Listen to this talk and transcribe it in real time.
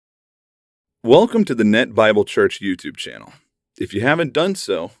Welcome to the Net Bible Church YouTube channel. If you haven't done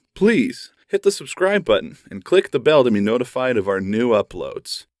so, please hit the subscribe button and click the bell to be notified of our new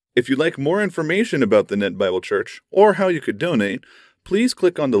uploads. If you'd like more information about the Net Bible Church or how you could donate, please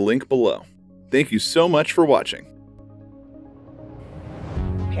click on the link below. Thank you so much for watching.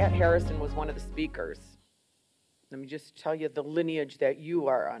 Pat Harrison was one of the speakers. Let me just tell you the lineage that you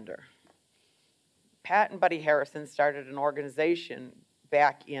are under. Pat and Buddy Harrison started an organization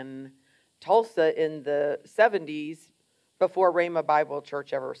back in Tulsa in the 70s before Rhema Bible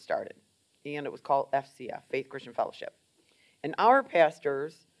Church ever started. And it was called FCF, Faith Christian Fellowship. And our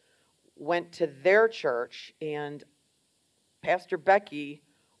pastors went to their church, and Pastor Becky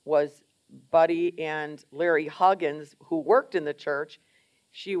was Buddy and Larry Huggins, who worked in the church.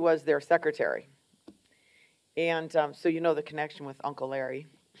 She was their secretary. And so you know the connection with Uncle Larry.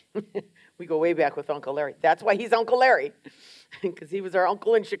 We go way back with Uncle Larry. That's why he's Uncle Larry, because he was our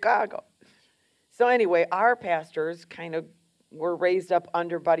uncle in Chicago. So anyway, our pastors kind of were raised up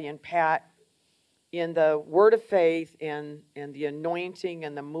under Buddy and Pat in the word of faith and the anointing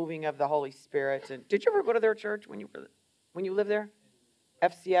and the moving of the Holy Spirit. And did you ever go to their church when you lived there?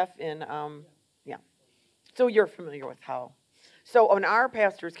 FCF in yeah. So you're familiar with how. So when our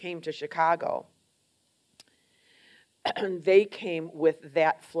pastors came to Chicago, they came with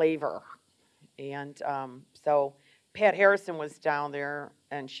that flavor. And so Pat Harrison was down there,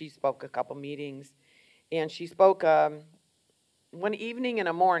 and she spoke a couple meetings. And she spoke one evening and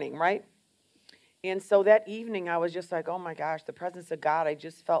a morning, right? And so that evening, I was just like, oh my gosh, the presence of God. I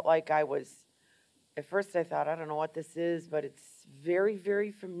just felt like I was, at first I thought, I don't know what this is, but it's very,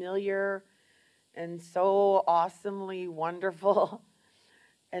 very familiar and so awesomely wonderful.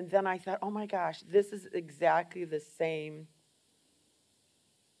 And then I thought, oh my gosh, this is exactly the same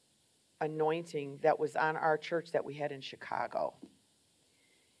anointing that was on our church that we had in Chicago.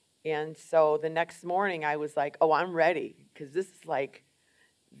 And so the next morning I was like, oh, I'm ready, because this is like,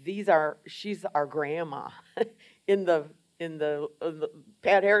 she's our grandma in the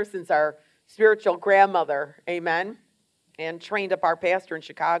Pat Harrison's our spiritual grandmother, amen, and trained up our pastor in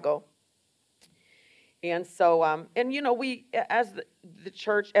Chicago. And so, and you know, we, as the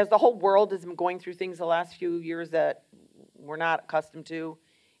church, as the whole world has been going through things the last few years that we're not accustomed to,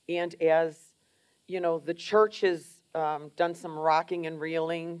 and as, you know, the church has done some rocking and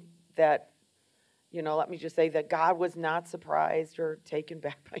reeling that, you know, let me just say that God was not surprised or taken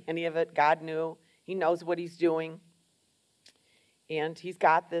back by any of it. God knew. He knows what he's doing. And he's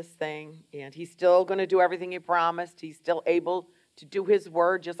got this thing, and he's still going to do everything he promised. He's still able to do his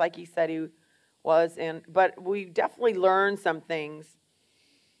word just like he said he was. But we definitely learned some things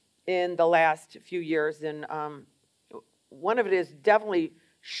in the last few years. And one of it is definitely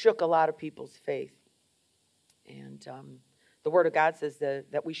shook a lot of people's faith. And the Word of God says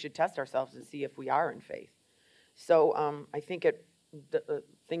that we should test ourselves and see if we are in faith. So I think the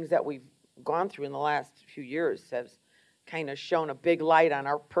things that we've gone through in the last few years have kind of shone a big light on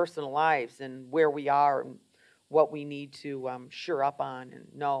our personal lives and where we are and what we need to sure up on and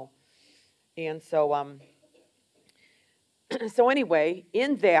know. And so, so anyway,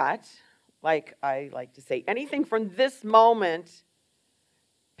 in that, like I like to say, anything from this moment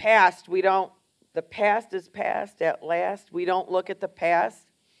past, the past is past at last. We don't look at the past,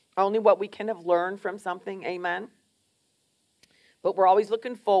 only what we can have learned from something, amen? But we're always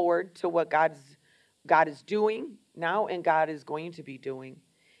looking forward to what God is doing now and God is going to be doing.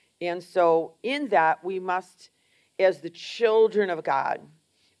 And so in that, we must, as the children of God,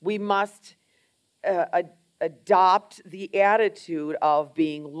 we must adopt the attitude of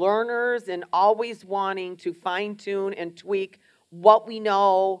being learners and always wanting to fine-tune and tweak what we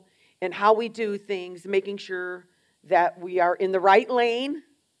know and how we do things, making sure that we are in the right lane,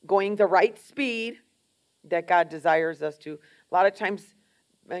 going the right speed that God desires us to. A lot of times,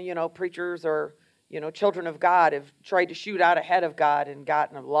 you know, preachers or, you know, children of God have tried to shoot out ahead of God and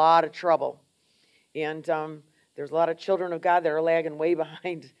gotten a lot of trouble. And there's a lot of children of God that are lagging way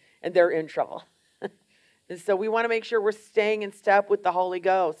behind, and they're in trouble. And so we want to make sure we're staying in step with the Holy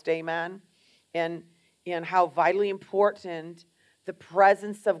Ghost, amen? And how vitally important the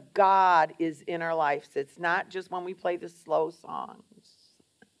presence of God is in our lives. It's not just when we play the slow songs.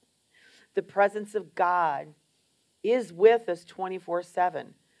 The presence of God is with us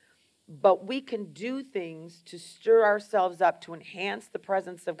 24/7. But we can do things to stir ourselves up to enhance the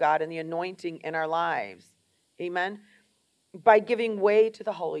presence of God and the anointing in our lives. Amen? By giving way to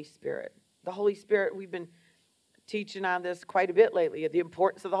the Holy Spirit. The Holy Spirit, we've been teaching on this quite a bit lately, the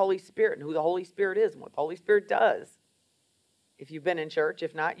importance of the Holy Spirit and who the Holy Spirit is and what the Holy Spirit does. If you've been in church,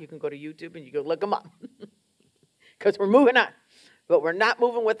 if not, you can go to YouTube and you can look them up. Because we're moving on. but we're not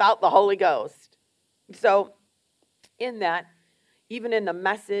moving without the Holy Ghost. So in that, even in the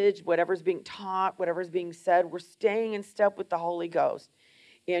message, whatever's being taught, whatever's being said, we're staying in step with the Holy Ghost.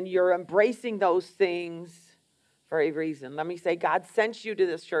 And you're embracing those things for a reason. Let me say, God sent you to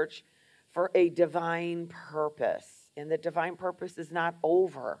this church for a divine purpose. And the divine purpose is not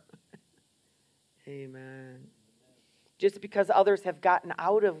over. Amen. Just because others have gotten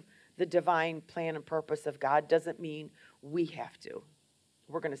out of the divine plan and purpose of God doesn't mean we have to.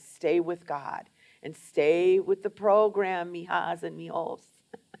 We're going to stay with God and stay with the program, mijas and mijos.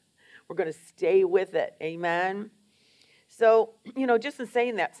 We're going to stay with it. Amen. So, just in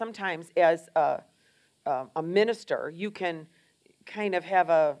saying that, sometimes as a minister, you can kind of have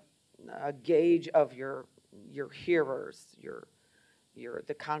a gauge of your hearers,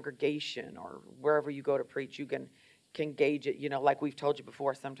 the congregation, or wherever you go to preach, you can gauge it. Like we've told you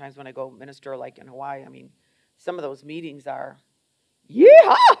before, sometimes when I go minister, like in Hawaii, some of those meetings are,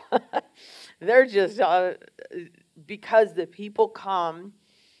 yeah, they're just because the people come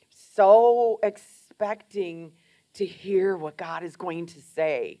so expecting to hear what God is going to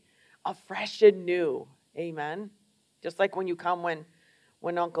say, afresh and new. Amen. Just like when you come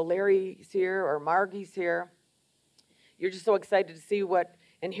when Uncle Larry's here or Margie's here, you're just so excited to see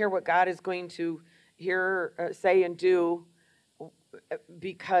and hear what God is going to say and do,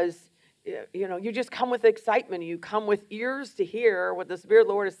 because you just come with excitement. You come with ears to hear what the Spirit of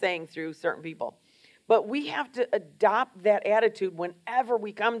the Lord is saying through certain people. But we have to adopt that attitude whenever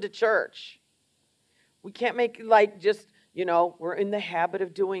we come to church. We can't make we're in the habit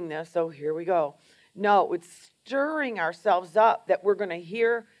of doing this, so here we go. No, it's stirring ourselves up that we're going to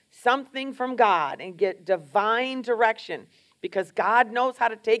hear something from God and get divine direction, because God knows how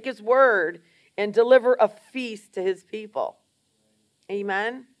to take His word and deliver a feast to His people.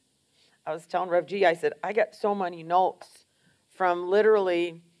 Amen? I was telling Rev G, I said, I got so many notes from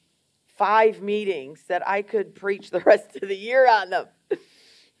literally 5 meetings that I could preach the rest of the year on them.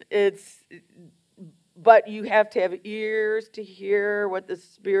 But you have to have ears to hear what the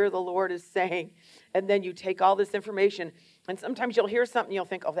Spirit of the Lord is saying. And then you take all this information, and sometimes you'll hear something, you'll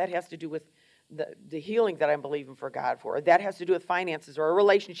think, oh, that has to do with the healing that I'm believing for God for, or that has to do with finances, or a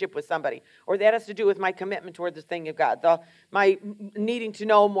relationship with somebody, or that has to do with my commitment toward the thing of God, my needing to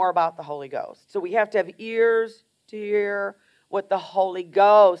know more about the Holy Ghost. So we have to have ears to hear what the Holy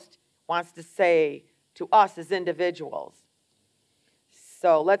Ghost wants to say to us as individuals.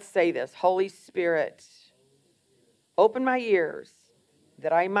 So let's say this. Holy Spirit, open my ears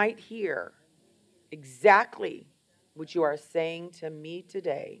that I might hear exactly what you are saying to me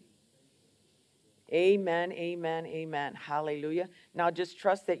today. Amen, amen, amen. Hallelujah. Now just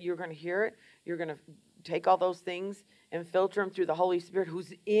trust that you're going to hear it. You're going to take all those things and filter them through the Holy Spirit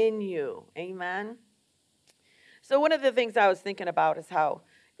who's in you. Amen. So one of the things I was thinking about is how,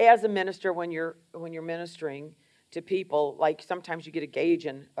 as a minister, when you're ministering to people, like sometimes you get a gauge,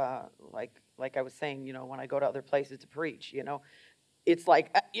 and like I was saying, when I go to other places to preach, it's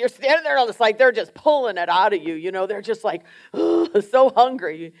like you're standing there, it's like they're just pulling it out of you. They're just like so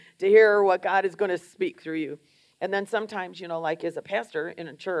hungry to hear what God is going to speak through you. And then sometimes, like as a pastor in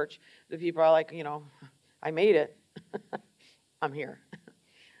a church, the people are like, I made it. I'm here.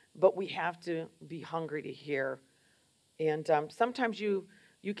 But we have to be hungry to hear. And sometimes you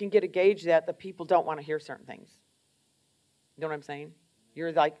can get a gauge that the people don't want to hear certain things. You know what I'm saying?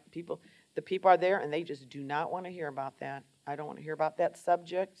 You're like the people are there and they just do not want to hear about that. I don't want to hear about that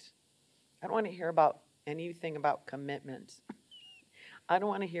subject. I don't want to hear about anything about commitment. I don't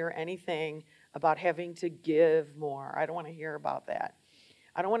want to hear anything about having to give more. I don't want to hear about that.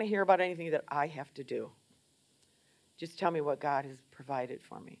 I don't want to hear about anything that I have to do. Just tell me what God has provided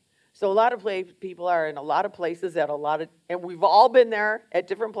for me. So a lot of people are in a lot of places and we've all been there at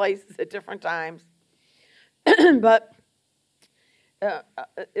different places at different times. But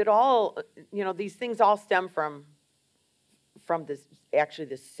it all, these things all stem from this, actually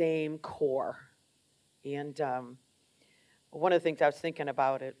the same core. And one of the things I was thinking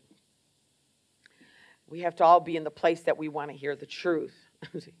about it, we have to all be in the place that we want to hear the truth.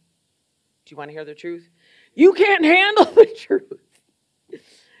 Do you want to hear the truth? You can't handle the truth.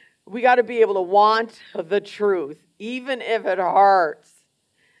 We got to be able to want the truth, even if it hurts.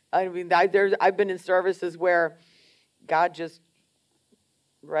 I've been in services where God just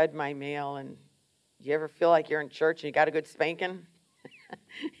read my mail, and you ever feel like you're in church and you got a good spanking?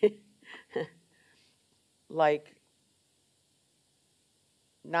 Like,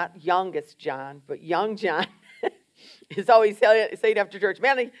 not youngest John, but young John is always saying after church,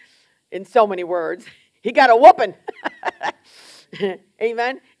 man, in so many words, he got a whooping.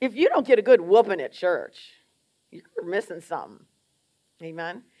 Amen. If you don't get a good whooping at church, you're missing something.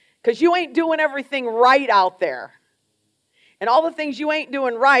 Amen? Because you ain't doing everything right out there. And all the things you ain't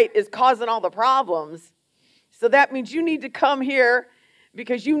doing right is causing all the problems. So that means you need to come here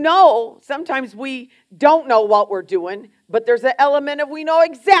because sometimes we don't know what we're doing, but there's an element of we know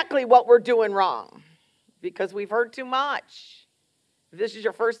exactly what we're doing wrong because we've heard too much. If this is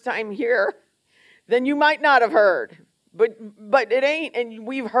your first time here, then you might not have heard. But it ain't, and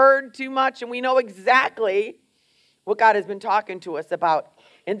we've heard too much, and we know exactly what God has been talking to us about.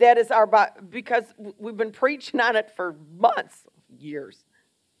 And that is because we've been preaching on it for months, years,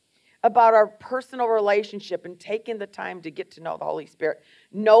 about our personal relationship and taking the time to get to know the Holy Spirit,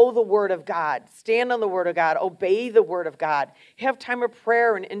 know the Word of God, stand on the Word of God, obey the Word of God, have time of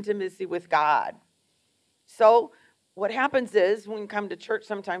prayer and intimacy with God. So what happens is when you come to church,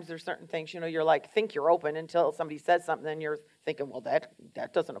 sometimes there's certain things, you're like, think you're open until somebody says something, then you're thinking, well,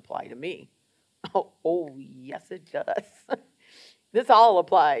 that doesn't apply to me. Oh, yes, it does. This all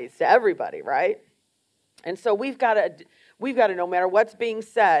applies to everybody, right? And so we've got to, no matter what's being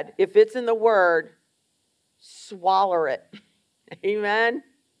said, if it's in the Word, swallow it. Amen?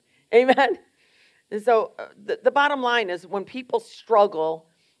 Amen? And so the bottom line is when people struggle,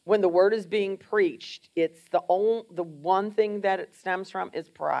 when the Word is being preached, it's the one thing that it stems from is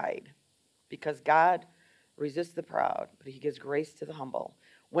pride. Because God resists the proud, but He gives grace to the humble.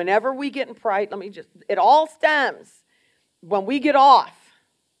 Whenever we get in pride, it all stems. When we get off,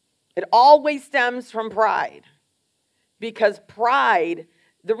 it always stems from pride. Because pride,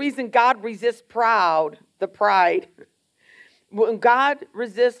 the reason God resists pride, when God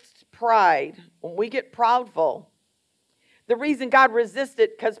resists pride, when we get proudful, the reason God resists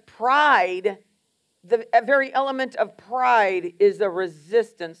it, because pride, the very element of pride is a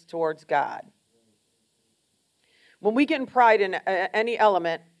resistance towards God. When we get in pride in any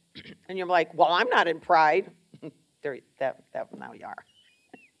element, and you're like, well, I'm not in pride. Now you are.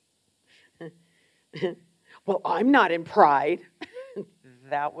 Well, I'm not in pride.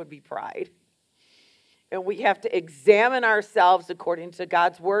 That would be pride. And we have to examine ourselves according to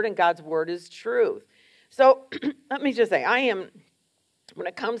God's Word, and God's Word is truth. So let me just say, when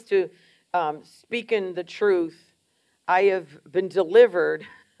it comes to speaking the truth, I have been delivered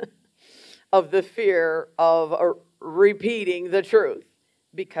of the fear of repeating the truth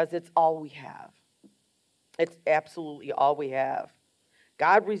because it's all we have. It's absolutely all we have.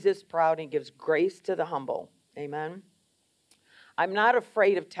 God resists proud and gives grace to the humble. Amen. I'm not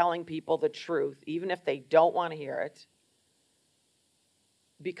afraid of telling people the truth, even if they don't want to hear it,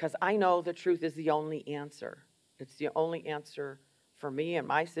 because I know the truth is the only answer. It's the only answer for me in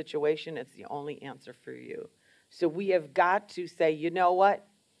my situation. It's the only answer for you. So we have got to say, you know what?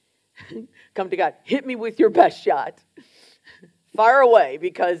 Come to God. Hit me with your best shot. Fire away,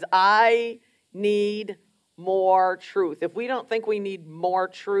 because I need more truth. If we don't think we need more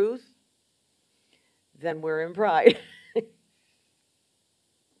truth, then we're in pride.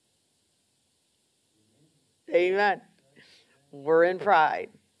 Amen. We're in pride.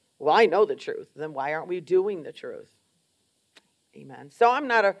 Well, I know the truth. Then why aren't we doing the truth? Amen. So I'm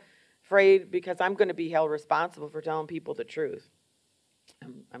not afraid, because I'm going to be held responsible for telling people the truth.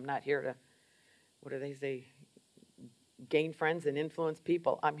 I'm not here to, what do they say, gain friends and influence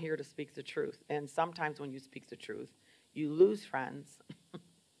people. I'm here to speak the truth. And sometimes when you speak the truth, you lose friends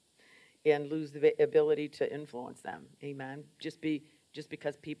and lose the ability to influence them. Amen. Just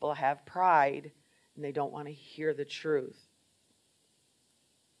because people have pride and they don't want to hear the truth.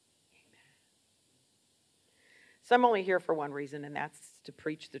 Amen. So I'm only here for one reason, and that's to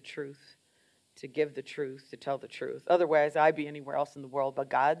preach the truth, to give the truth, to tell the truth. Otherwise, I'd be anywhere else in the world. But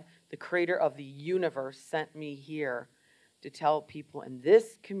God, the creator of the universe, sent me here to tell people in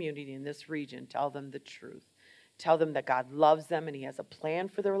this community, in this region, tell them the truth. Tell them that God loves them and He has a plan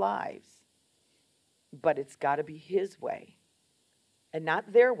for their lives. But it's got to be His way and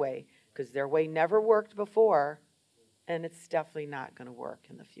not their way, because their way never worked before, and it's definitely not going to work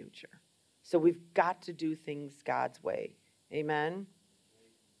in the future. So we've got to do things God's way. Amen?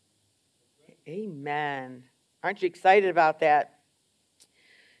 Amen. Aren't you excited about that?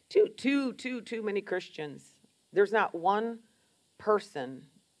 Too many Christians. There's not one person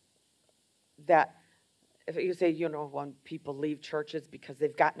that, if you say, when people leave churches because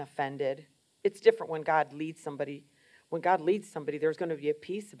they've gotten offended, it's different when God leads somebody. When God leads somebody, there's going to be a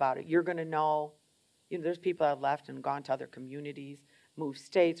peace about it. You're going to know, there's people that have left and gone to other communities, moved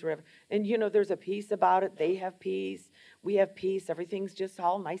states, whatever. And, there's a peace about it. They have peace. We have peace. Everything's just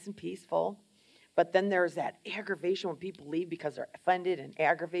all nice and peaceful. But then there's that aggravation when people leave because they're offended and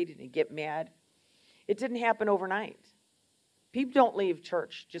aggravated and get mad. It didn't happen overnight. People don't leave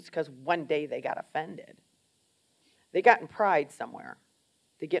church just because one day they got offended. They got in pride somewhere.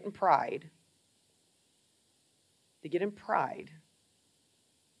 They get in pride. They get in pride.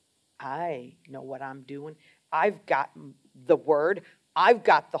 I know what I'm doing. I've got the Word. I've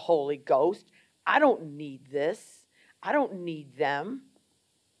got the Holy Ghost. I don't need this. I don't need them.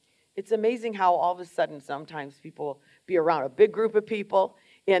 It's amazing how all of a sudden sometimes people be around a big group of people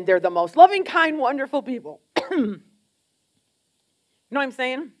and they're the most loving, kind, wonderful people. You know what I'm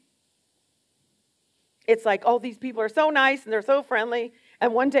saying? It's like, oh, these people are so nice and they're so friendly.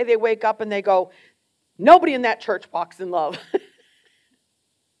 And one day they wake up and they go, nobody in that church walks in love.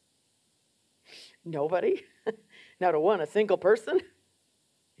 Nobody? Not a single person?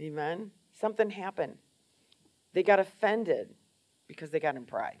 Amen. Something happened. They got offended because they got in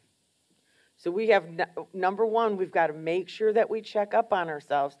pride. So we have, number one, we've got to make sure that we check up on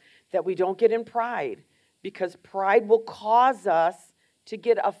ourselves, that we don't get in pride, because pride will cause us to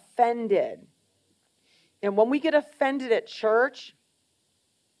get offended. And when we get offended at church,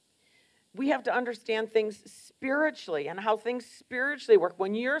 we have to understand things spiritually and how things spiritually work.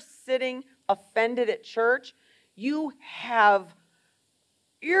 When you're sitting offended at church, you have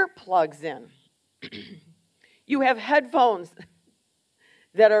earplugs in. You have headphones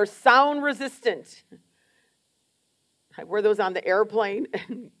that are sound resistant. I wear those on the airplane.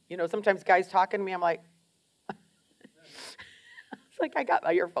 You know, sometimes guys talking to me, I'm like, it's like I got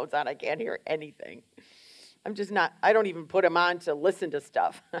my earphones on, I can't hear anything. I don't even put them on to listen to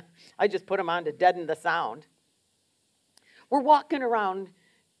stuff. I just put them on to deaden the sound. We're walking around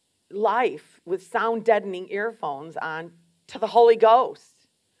life with sound deadening earphones on to the Holy Ghost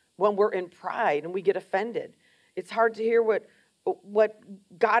when we're in pride and we get offended. It's hard to hear what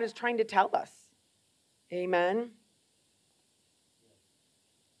God is trying to tell us. Amen.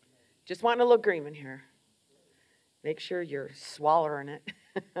 Just want a little agreement here. Make sure you're swallowing it.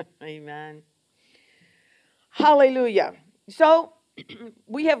 Amen. Hallelujah. So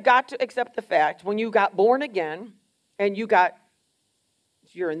we have got to accept the fact when you got born again and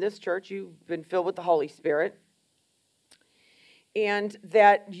you're in this church, you've been filled with the Holy Spirit, and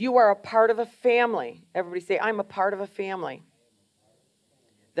that you are a part of a family. Everybody say, I'm a part of a family.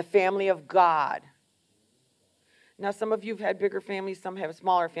 The family of God. Now, some of you have had bigger families, some have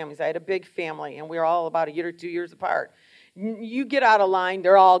smaller families. I had a big family, and we were all about a year or 2 years apart. You get out of line,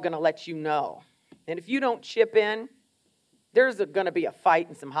 they're all going to let you know. And if you don't chip in, there's going to be a fight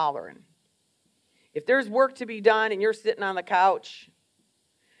and some hollering. If there's work to be done and you're sitting on the couch,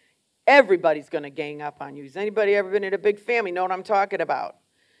 everybody's going to gang up on you. Has anybody ever been in a big family? Know what I'm talking about?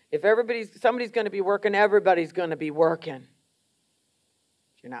 If somebody's going to be working, everybody's going to be working.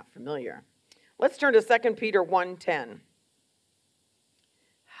 If you're not familiar. Let's turn to 2 Peter 1:10.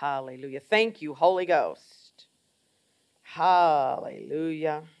 Hallelujah. Thank you, Holy Ghost.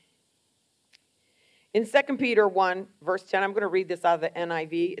 Hallelujah. In 2 Peter 1, verse 10, I'm going to read this out of the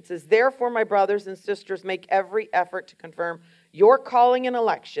NIV. It says, therefore, my brothers and sisters, make every effort to confirm your calling and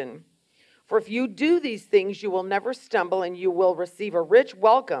election. For if you do these things, you will never stumble, and you will receive a rich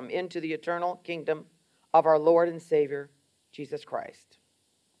welcome into the eternal kingdom of our Lord and Savior, Jesus Christ.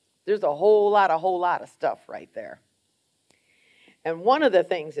 There's a whole lot of stuff right there. And one of the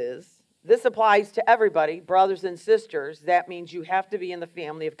things is, this applies to everybody, brothers and sisters. That means you have to be in the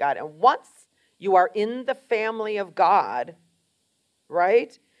family of God. And once you are in the family of God,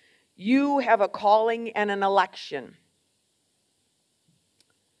 right, you have a calling and an election.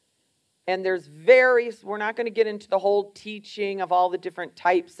 And there's we're not going to get into the whole teaching of all the different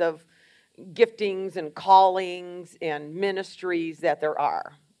types of giftings and callings and ministries that there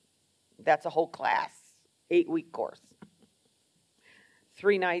are. That's a whole class, 8-week course.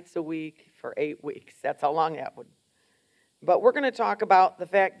 3 nights a week for 8 weeks. That's how long that would. But we're going to talk about the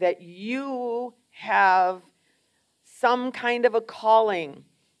fact that you have some kind of a calling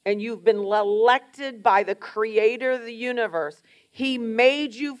and you've been elected by the Creator of the universe. He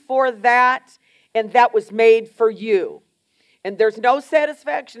made you for that, and that was made for you. And there's no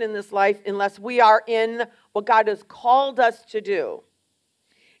satisfaction in this life unless we are in what God has called us to do.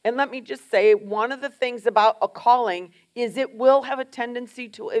 And let me just say, one of the things about a calling is it will have a tendency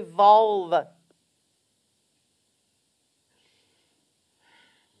to evolve.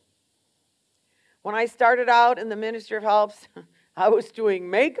 When I started out in the Ministry of Helps, I was doing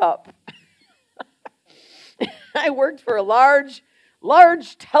makeup. I worked for a large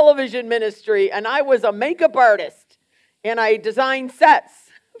television ministry, and I was a makeup artist, and I designed sets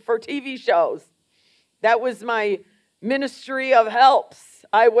for TV shows. That was my Ministry of Helps.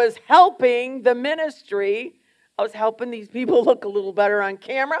 I was helping the ministry. I was helping these people look a little better on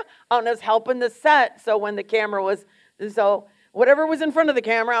camera. I was helping the set, so when the camera was, so whatever was in front of the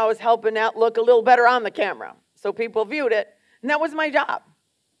camera, I was helping that look a little better on the camera, so people viewed it, and that was my job.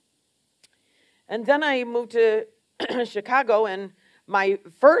 And then I moved to Chicago, and my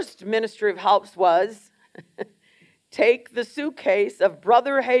first ministry of helps was take the suitcase of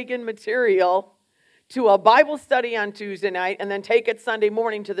Brother Hagin material to a Bible study on Tuesday night, and then take it Sunday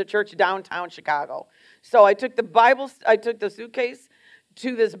morning to the church downtown Chicago. So I took the suitcase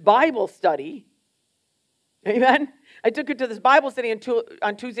to this Bible study. Amen. I took it to this Bible study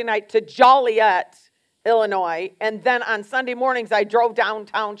on Tuesday night to Joliet, Illinois, and then on Sunday mornings I drove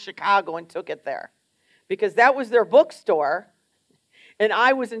downtown Chicago and took it there, because that was their bookstore, and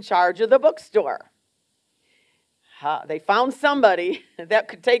I was in charge of the bookstore. They found somebody that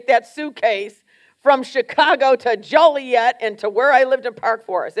could take that suitcase from Chicago to Joliet and to where I lived in Park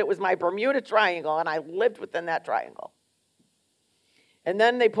Forest. It was my Bermuda Triangle, and I lived within that triangle. And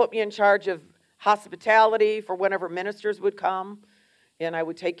then they put me in charge of hospitality for whenever ministers would come, and I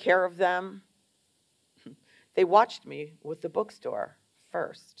would take care of them. They watched me with the bookstore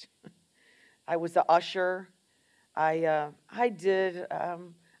first. I was the usher. I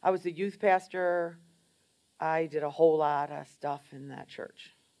was a youth pastor. I did a whole lot of stuff in that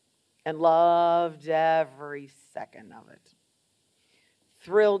church and loved every second of it.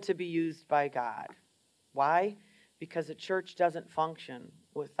 Thrilled to be used by God. Why? Because a church doesn't function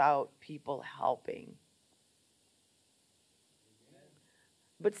without people helping.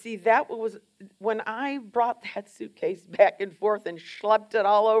 But see, that was when I brought that suitcase back and forth and schlepped it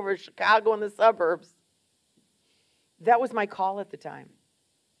all over Chicago and the suburbs. That was my call at the time.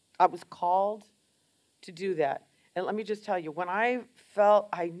 I was called to do that. And let me just tell you, when I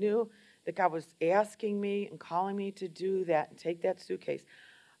knew that God was asking me and calling me to do that and take that suitcase,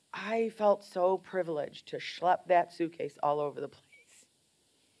 I felt so privileged to schlep that suitcase all over the place.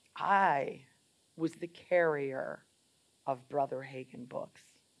 I was the carrier of Brother Hagin books,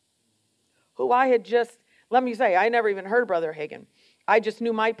 who I had let me say, I never even heard Brother Hagin. I just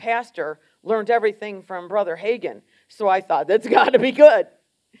knew my pastor learned everything from Brother Hagin. So I thought, that's got to be good.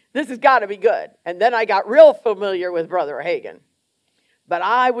 This has got to be good. And then I got real familiar with Brother Hagin. But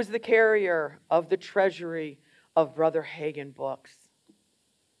I was the carrier of the treasury of Brother Hagin books.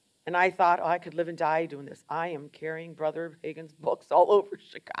 And I thought, I could live and die doing this. I am carrying Brother Hagin's books all over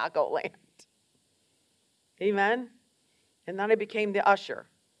Chicagoland. Amen? And then I became the usher.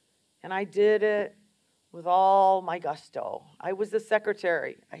 And I did it with all my gusto. I was the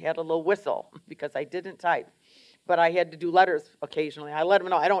secretary. I had a little whistle because I didn't type. But I had to do letters occasionally. I let them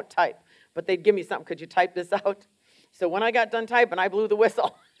know I don't type. But they'd give me something. Could you type this out? So when I got done typing, I blew the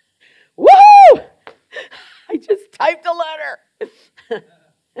whistle. Woo! I just typed a letter.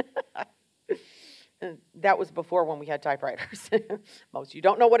 And that was before when we had typewriters. Most of you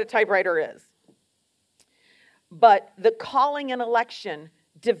don't know what a typewriter is. But the calling and election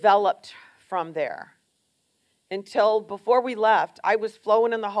developed from there. Until before we left, I was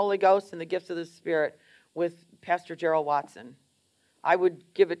flowing in the Holy Ghost and the gifts of the Spirit with Pastor Gerald Watson. I would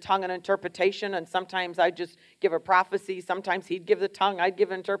give a tongue and interpretation, and sometimes I'd just give a prophecy. Sometimes he'd give the tongue, I'd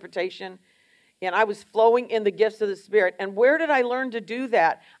give interpretation. And I was flowing in the gifts of the Spirit. And where did I learn to do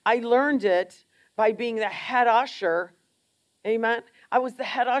that? I learned it by being the head usher. Amen? I was the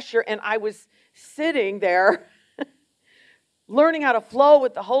head usher, and I was sitting there learning how to flow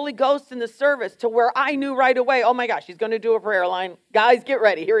with the Holy Ghost in the service to where I knew right away, oh my gosh, he's going to do a prayer line. Guys, get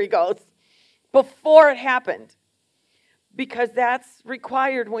ready. Here he goes. Before it happened. Because that's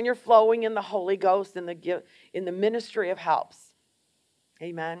required when you're flowing in the Holy Ghost in the ministry of helps.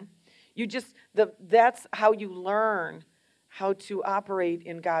 Amen. That's how you learn how to operate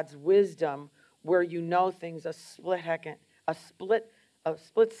in God's wisdom, where you know things a split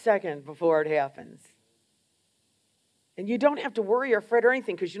second before it happens. And you don't have to worry or fret or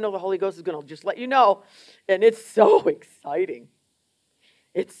anything, because you know the Holy Ghost is going to just let you know. And it's so exciting.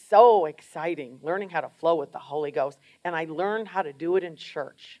 It's so exciting learning how to flow with the Holy Ghost. And I learned how to do it in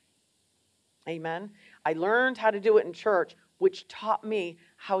church. Amen. I learned how to do it in church, which taught me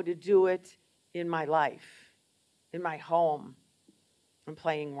how to do it in my life, in my home, and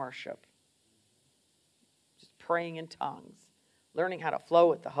playing worship. Just praying in tongues, learning how to flow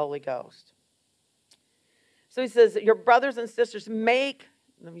with the Holy Ghost. So he says, your brothers and sisters, make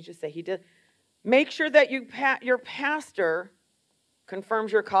sure that your pastor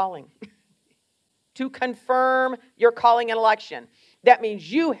confirms your calling. To confirm your calling and election. That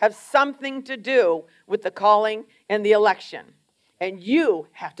means you have something to do with the calling and the election. And you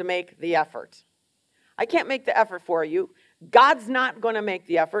have to make the effort. I can't make the effort for you. God's not going to make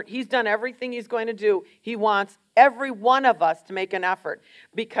the effort. He's done everything he's going to do. He wants every one of us to make an effort.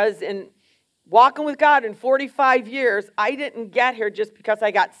 Because in walking with God in 45 years, I didn't get here just because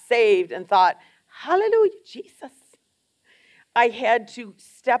I got saved and thought, hallelujah, Jesus. I had to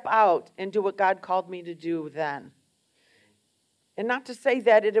step out and do what God called me to do then. And not to say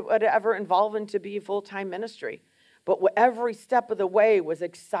that it would ever involve into be a full-time ministry, but every step of the way was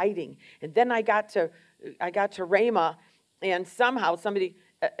exciting. And then I got to Rhema, and somehow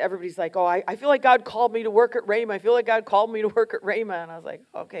everybody's like, oh, I feel like God called me to work at Rhema. I feel like God called me to work at Rhema. And I was like,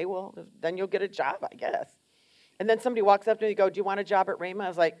 okay, well, then you'll get a job, I guess. And then somebody walks up to me and goes, do you want a job at Rhema? I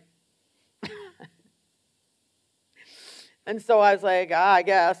was like, and so I was like, I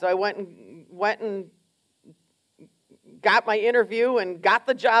guess. So I went and got my interview and got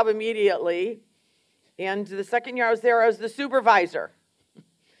the job immediately. And the second year I was there, I was the supervisor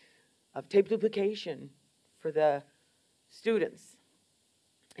of tape duplication for the students.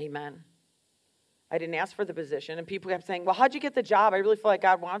 Amen. I didn't ask for the position. And people kept saying, well, how'd you get the job? I really feel like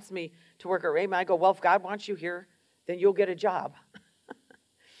God wants me to work at Rhema. I go, well, if God wants you here, then you'll get a job.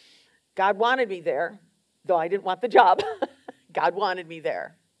 God wanted me there, though I didn't want the job. God wanted me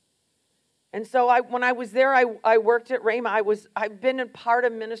there. And so when I was there, I worked at Rhema. I've been a part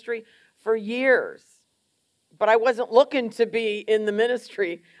of ministry for years. But I wasn't looking to be in the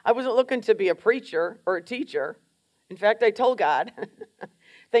ministry. I wasn't looking to be a preacher or a teacher. In fact, I told God,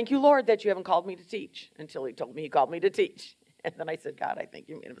 thank you, Lord, that you haven't called me to teach, until he told me he called me to teach. And then I said, God, I think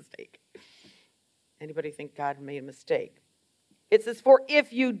you made a mistake. Anybody think God made a mistake? It says, for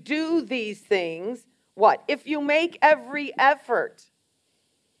if you do these things, what? If you make every effort.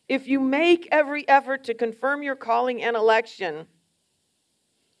 If you make every effort to confirm your calling and election,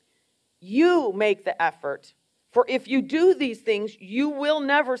 you make the effort. For if you do these things, you will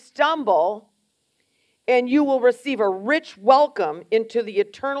never stumble, and you will receive a rich welcome into the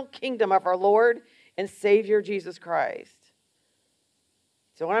eternal kingdom of our Lord and Savior Jesus Christ.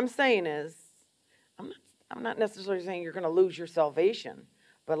 So what I'm saying is, I'm not necessarily saying you're going to lose your salvation,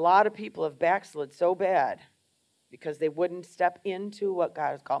 but a lot of people have backslid so bad because they wouldn't step into what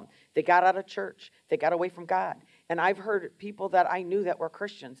God has called them. They got out of church. They got away from God. And I've heard people that I knew that were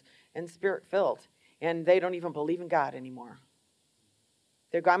Christians and Spirit-filled, and they don't even believe in God anymore.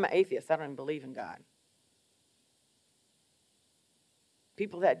 I'm an atheist. I don't even believe in God.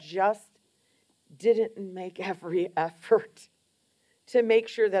 People that just didn't make every effort to make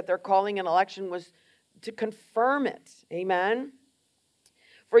sure that their calling and election was to confirm it. Amen?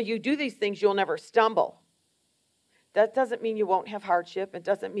 For you do these things, you'll never stumble. That doesn't mean you won't have hardship. It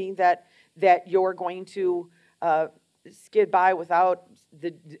doesn't mean that you're going to skid by without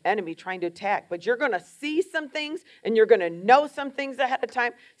the enemy trying to attack. But you're going to see some things, and you're going to know some things ahead of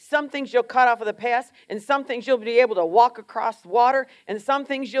time. Some things you'll cut off of the past, and some things you'll be able to walk across water, and some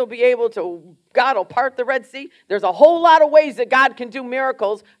things you'll be able to, God will part the Red Sea. There's a whole lot of ways that God can do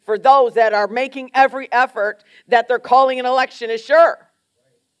miracles for those that are making every effort that their calling and election is sure.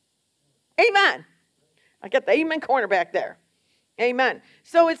 Amen. I got the amen corner back there. Amen.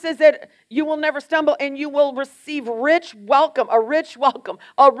 So it says that you will never stumble, and you will receive rich welcome, a rich welcome,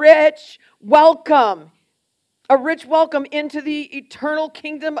 a rich welcome, a rich welcome into the eternal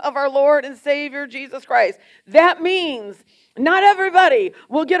kingdom of our Lord and Savior Jesus Christ. That means not everybody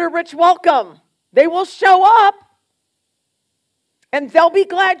will get a rich welcome. They will show up, and they'll be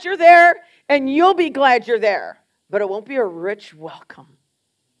glad you're there, and you'll be glad you're there. But it won't be a rich welcome.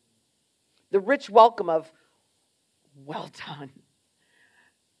 The rich welcome of, well done,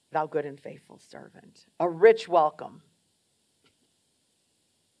 thou good and faithful servant. A rich welcome.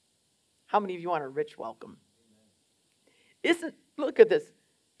 How many of you want a rich welcome? Look at this.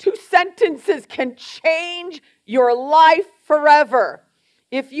 2 sentences can change your life forever.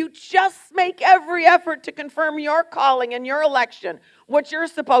 If you just make every effort to confirm your calling and your election, what you're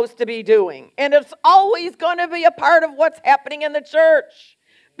supposed to be doing. And it's always going to be a part of what's happening in the church.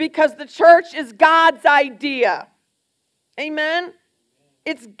 Because the church is God's idea. Amen?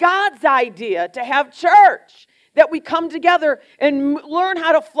 It's God's idea to have church. That we come together and learn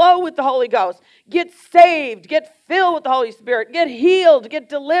how to flow with the Holy Ghost. Get saved, get filled with the Holy Spirit, get healed, get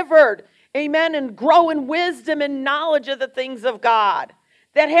delivered. Amen? And grow in wisdom and knowledge of the things of God.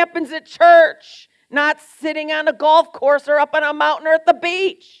 That happens at church, not sitting on a golf course or up on a mountain or at the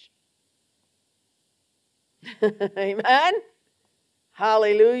beach. Amen?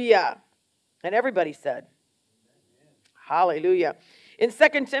 Hallelujah. And everybody said, hallelujah. In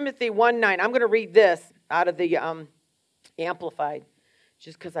 2 Timothy 1:9, I'm going to read this out of the Amplified,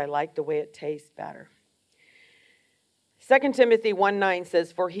 just because I like the way it tastes better. 2 Timothy 1:9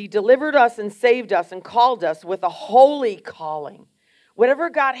 says, for he delivered us and saved us and called us with a holy calling. Whatever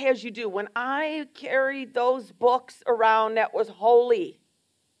God has you do, when I carried those books around, that was holy.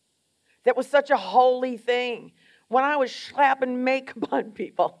 That was such a holy thing. When I was slapping makeup on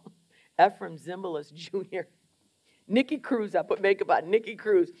people, Ephraim Zimbalist Jr., Nikki Cruz, I put makeup on Nikki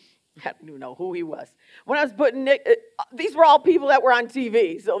Cruz. I don't even know who he was. When I was putting these were all people that were on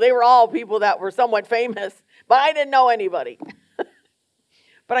TV, so they were all people that were somewhat famous, but I didn't know anybody.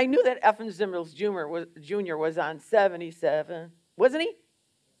 But I knew that F. Zimmer's Jr. was on 77, wasn't he?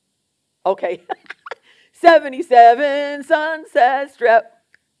 Okay. 77 Sunset Strip.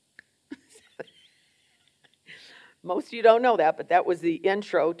 Most of you don't know that, but that was the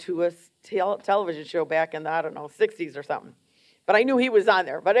intro to a television show back in the, 60s or something. But I knew he was on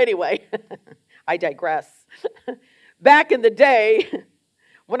there. But anyway, I digress. Back in the day,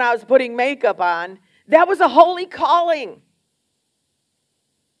 when I was putting makeup on, that was a holy calling.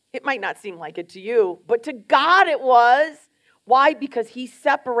 It might not seem like it to you, but to God it was. Why? Because he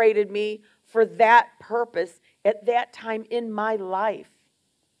separated me for that purpose at that time in my life.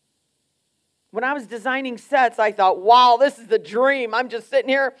 When I was designing sets, I thought, wow, this is the dream. I'm just sitting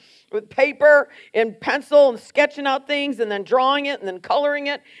here with paper and pencil and sketching out things and then drawing it and then coloring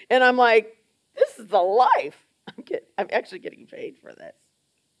it. And I'm like, this is the life. I'm actually getting paid for this.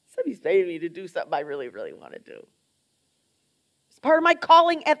 Somebody's paying me to do something I really, really want to do. It's part of my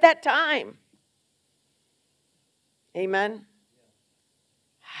calling at that time. Amen.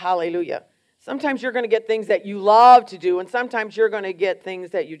 Hallelujah. Sometimes you're going to get things that you love to do, and sometimes you're going to get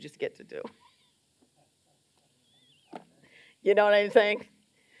things that you just get to do. You know what I'm saying?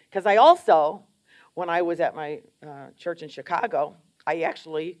 Because I also, when I was at my church in Chicago, I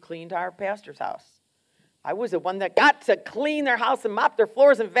actually cleaned our pastor's house. I was the one that got to clean their house and mop their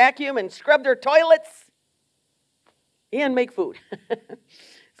floors and vacuum and scrub their toilets and make food.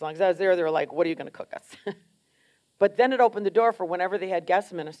 As long as I was there, they were like, what are you going to cook us? But then it opened the door for whenever they had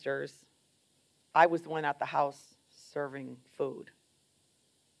guest ministers, I was the one at the house serving food.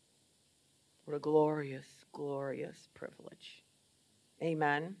 What a glorious, glorious privilege.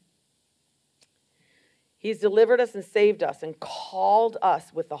 Amen. He's delivered us and saved us and called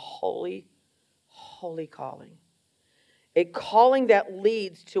us with a holy, holy calling. A calling that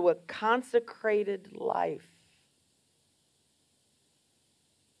leads to a consecrated life.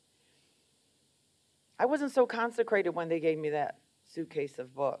 I wasn't so consecrated when they gave me that suitcase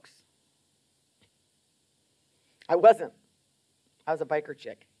of books. I wasn't. I was a biker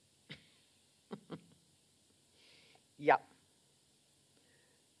chick. Yep.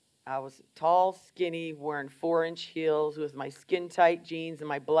 I was tall, skinny, wearing 4-inch heels with my skin-tight jeans and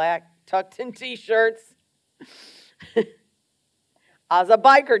my black tucked-in T-shirts. I was a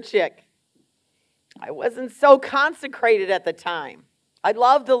biker chick. I wasn't so consecrated at the time. I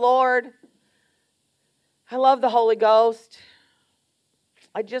loved the Lord. I loved the Holy Ghost.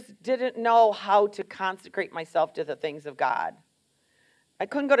 I just didn't know how to consecrate myself to the things of God. I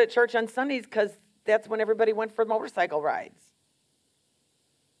couldn't go to church on Sundays because that's when everybody went for motorcycle rides.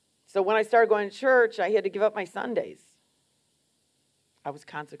 So when I started going to church, I had to give up my Sundays. I was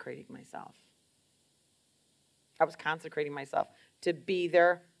consecrating myself. I was consecrating myself to be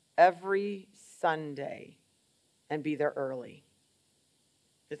there every Sunday and be there early.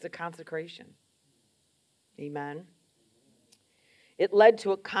 It's a consecration. Amen. It led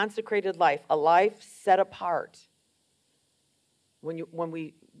to a consecrated life, a life set apart.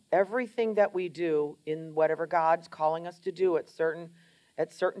 Everything that we do in whatever God's calling us to do at certain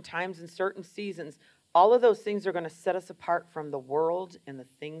times and certain seasons, all of those things are going to set us apart from the world and the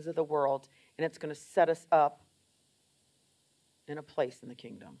things of the world, and it's going to set us up in a place in the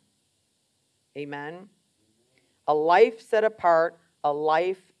kingdom. Amen. A life set apart, a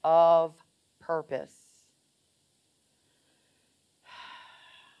life of purpose.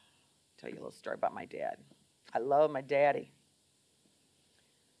 Tell you a little story about my dad. I love my daddy.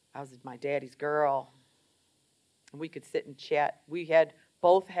 I was my daddy's girl. And we could sit and chat. We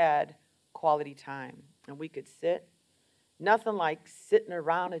both had quality time. And we could sit. Nothing like sitting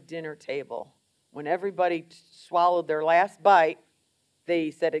around a dinner table. When everybody swallowed their last bite,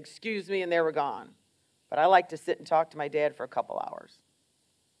 they said, excuse me, and they were gone. But I like to sit and talk to my dad for a couple hours.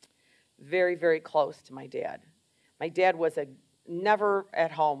 Very, very close to my dad. My dad was never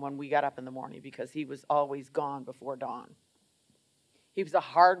at home when we got up in the morning because he was always gone before dawn. He was a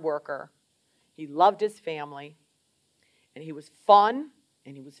hard worker. He loved his family. And he was fun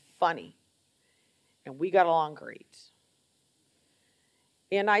and he was funny. And we got along great.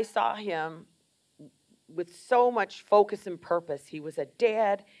 And I saw him with so much focus and purpose. He was a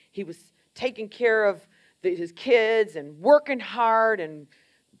dad. He was taking care of his kids and working hard and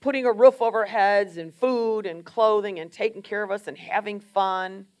putting a roof over our heads and food and clothing and taking care of us and having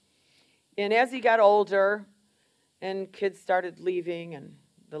fun. And as he got older and kids started leaving and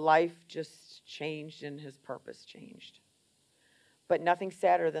the life just changed and his purpose changed. But nothing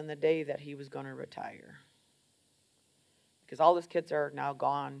sadder than the day that he was going to retire. because all his kids are now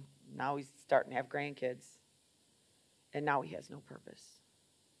gone. Now he's starting to have grandkids. And now he has no purpose.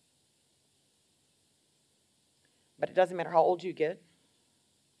 But it doesn't matter how old you get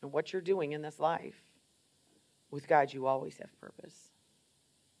and what you're doing in this life. With God, you always have purpose.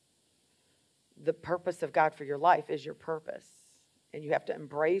 The purpose of God for your life is your purpose. And you have to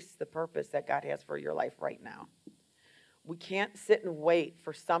embrace the purpose that God has for your life right now. We can't sit and wait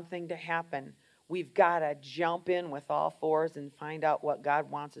for something to happen. We've got to jump in with all fours and find out what God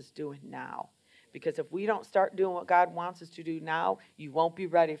wants us doing now. Because if we don't start doing what God wants us to do now, you won't be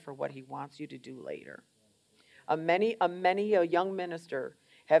ready for what he wants you to do later. Many a young minister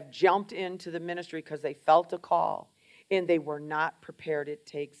have jumped into the ministry because they felt a call and they were not prepared. It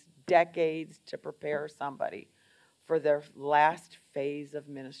takes decades to prepare somebody for their last phase of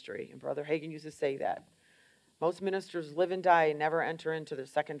ministry. And Brother Hagin used to say that. Most ministers live and die and never enter into their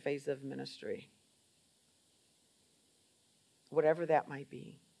second phase of ministry. Whatever that might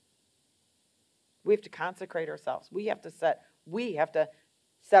be. We have to consecrate ourselves. We have to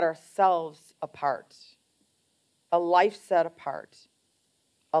set ourselves apart. A life set apart.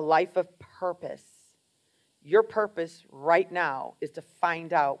 A life of purpose. Your purpose right now is to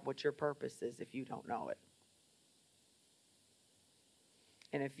find out what your purpose is if you don't know it.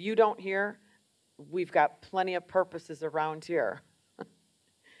 And if you don't hear, we've got plenty of purposes around here.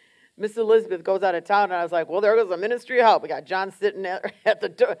 Miss Elizabeth goes out of town, and I was like, well, there goes the ministry of help. We got John sitting at the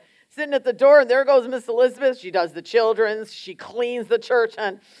door, and there goes Miss Elizabeth. She does the children's. She cleans the church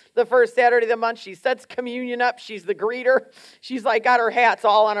on the first Saturday of the month. She sets communion up. She's the greeter. She's like got her hats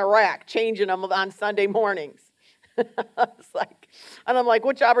all on a rack, changing them on Sunday mornings. And I'm like,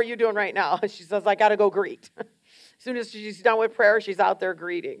 what job are you doing right now? She says, I got to go greet. As soon as she's done with prayer, she's out there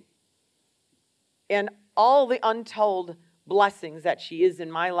greeting. And all the untold blessings that she is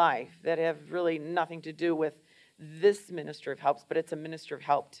in my life that have really nothing to do with this ministry of helps, but it's a ministry of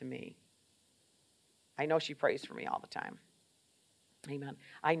help to me. I know she prays for me all the time. Amen.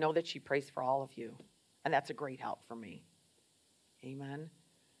 I know that she prays for all of you, and that's a great help for me. Amen.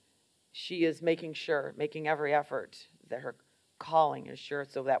 She is making every effort that her calling is sure,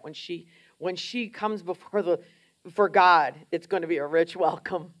 so that when she comes for God, it's going to be a rich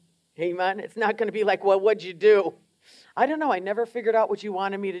welcome. Amen. It's not going to be like, well, what'd you do? I don't know. I never figured out what you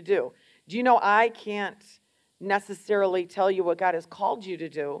wanted me to do. Do you know I can't necessarily tell you what God has called you to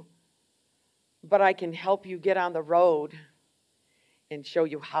do, but I can help you get on the road and show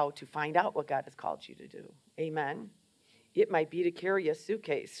you how to find out what God has called you to do. Amen. It might be to carry a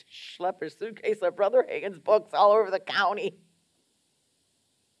suitcase, schlep a suitcase of Brother Hagin's books all over the county.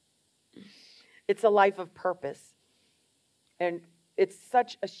 It's a life of purpose. And it's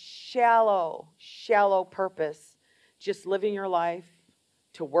such a shallow purpose. Just living your life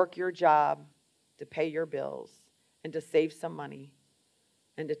to work your job, to pay your bills, and to save some money,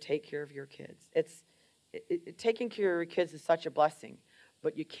 and to take care of your kids. Taking care of your kids is such a blessing,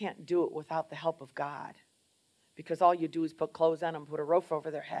 but you can't do it without the help of God, because all you do is put clothes on them, put a roof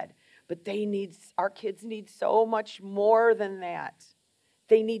over their head. But our kids need so much more than that.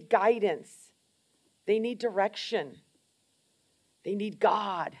 They need guidance. They need direction. They need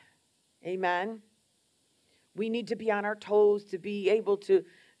God. Amen. We need to be on our toes to be able to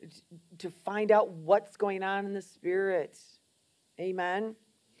find out what's going on in the Spirit. Amen.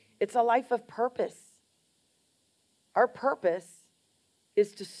 It's a life of purpose. Our purpose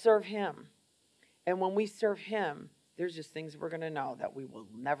is to serve Him. And when we serve Him, there's just things we're going to know that we will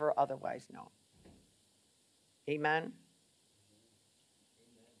never otherwise know. Amen.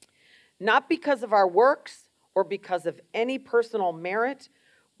 Not because of our works or because of any personal merit.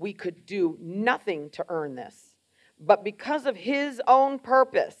 We could do nothing to earn this, but because of His own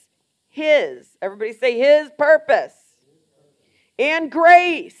purpose, everybody say His purpose, and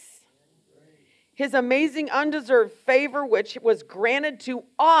grace, His amazing undeserved favor, which was granted to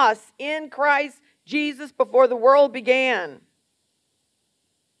us in Christ Jesus before the world began,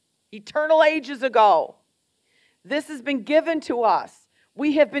 eternal ages ago. This has been given to us.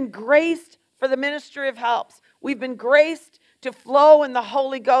 We have been graced for the ministry of helps. We've been graced to flow in the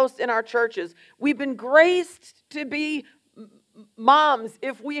Holy Ghost in our churches. We've been graced to be moms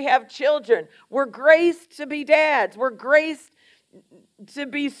if we have children. We're graced to be dads. We're graced to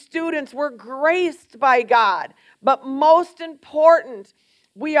be students. We're graced by God. But most important,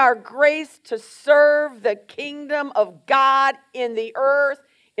 we are graced to serve the kingdom of God in the earth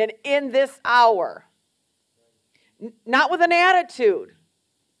and in this hour. Not with an attitude.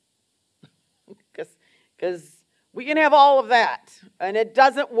 Because we can have all of that, and it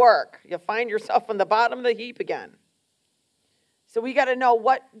doesn't work. You find yourself on the bottom of the heap again. So we got to know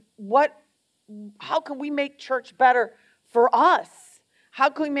how can we make church better for us? How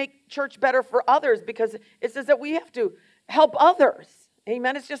can we make church better for others? Because it says that we have to help others.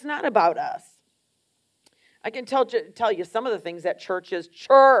 Amen. It's just not about us. I can tell you some of the things that church is.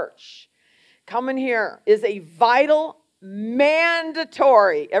 Church, coming here, is a vital,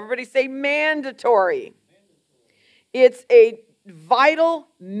 mandatory. Everybody say mandatory. It's a vital,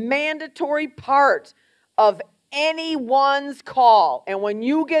 mandatory part of anyone's call. And when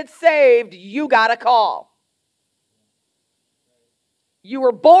you get saved, you got a call. You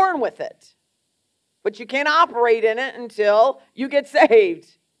were born with it, but you can't operate in it until you get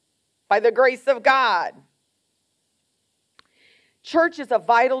saved by the grace of God. Church is a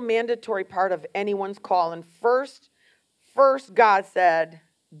vital, mandatory part of anyone's call. And first God said,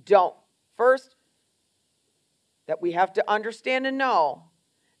 don't. First, that we have to understand and know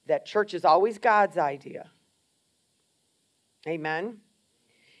that church is always God's idea. Amen.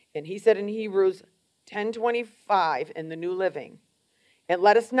 And he said in Hebrews 10:25 in the New Living, and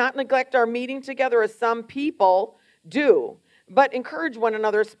let us not neglect our meeting together as some people do, but encourage one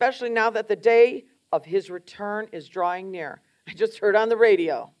another, especially now that the day of his return is drawing near. I just heard on the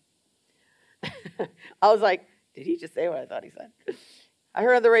radio. I was like, did he just say what I thought he said? I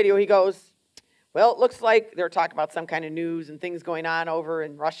heard on the radio, he goes, well, it looks like they're talking about some kind of news and things going on over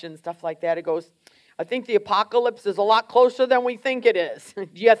in Russia and stuff like that. It goes, I think the apocalypse is a lot closer than we think it is. Do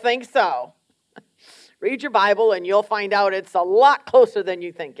you think so? Read your Bible and you'll find out it's a lot closer than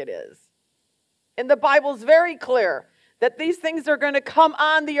you think it is. And the Bible's very clear that these things are going to come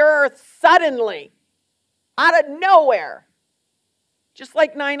on the earth suddenly, out of nowhere. Just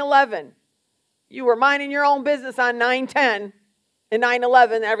like 9/11. You were minding your own business on 9/10, and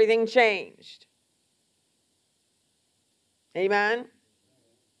 9/11, everything changed. Amen?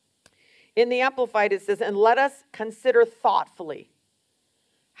 In the Amplified, it says, and let us consider thoughtfully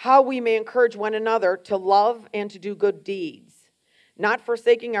how we may encourage one another to love and to do good deeds, not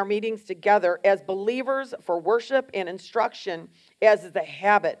forsaking our meetings together as believers for worship and instruction, as is the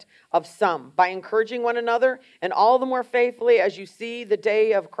habit of some, by encouraging one another, and all the more faithfully as you see the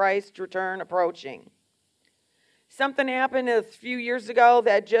day of Christ's return approaching. Something happened a few years ago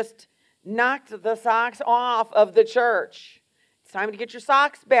that just knocked the socks off of the church. It's time to get your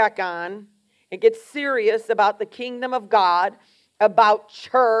socks back on and get serious about the kingdom of God, about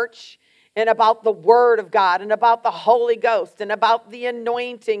church, and about the Word of God, and about the Holy Ghost, and about the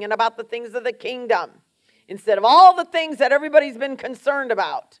anointing, and about the things of the kingdom, instead of all the things that everybody's been concerned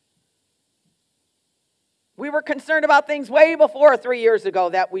about. We were concerned about things way before 3 years ago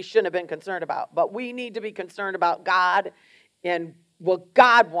that we shouldn't have been concerned about, but we need to be concerned about God and what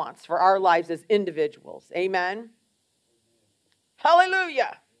God wants for our lives as individuals. Amen?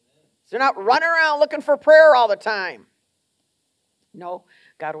 Hallelujah. So you're not running around looking for prayer all the time. No,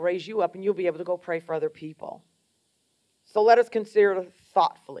 God will raise you up and you'll be able to go pray for other people. So let us consider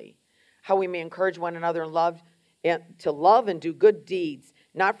thoughtfully how we may encourage one another to love and do good deeds,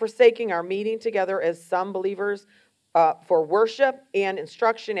 not forsaking our meeting together as some believers for worship and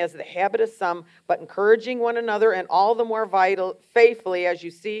instruction as the habit of some, but encouraging one another, and all the more faithfully as you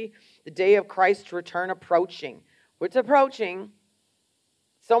see the day of Christ's return approaching. It's approaching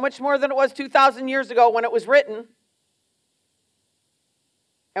so much more than it was 2,000 years ago when it was written.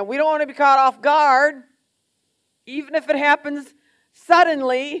 And we don't want to be caught off guard. Even if it happens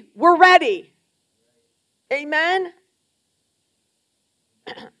suddenly, we're ready. Amen?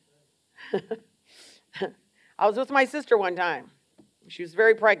 I was with my sister one time. She was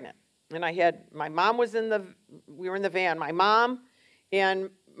very pregnant. And my mom was we were in the van. My mom and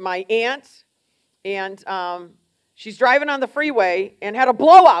my aunt. And she's driving on the freeway and had a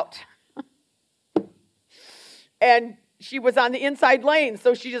blowout. And she was on the inside lane,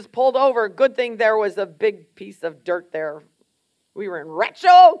 so she just pulled over. Good thing there was a big piece of dirt there. We were in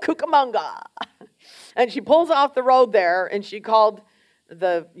Rancho Cucamonga. And she pulls off the road there, and she called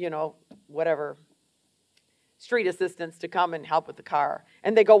the, street assistants to come and help with the car.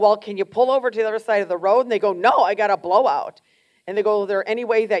 And they go, well, can you pull over to the other side of the road? And they go, no, I got a blowout. And they go, is there any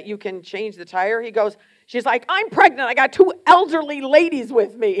way that you can change the tire? She's like, I'm pregnant. I got 2 elderly ladies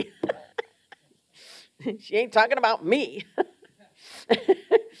with me. She ain't talking about me.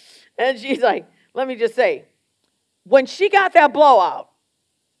 And she's like, let me just say, when she got that blowout,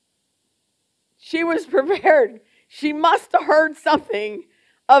 she was prepared. She must have heard something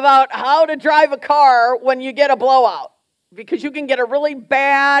about how to drive a car when you get a blowout, because you can get a really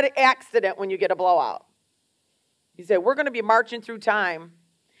bad accident when you get a blowout. He said, we're going to be marching through time,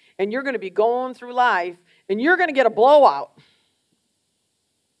 and you're going to be going through life, and you're going to get a blowout.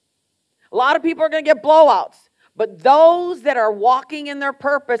 A lot of people are going to get blowouts. But those that are walking in their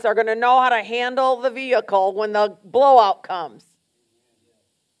purpose are going to know how to handle the vehicle when the blowout comes.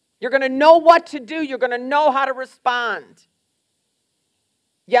 You're going to know what to do. You're going to know how to respond.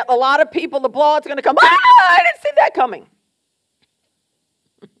 Yet a lot of people, the blowout's going to come, I didn't see that coming.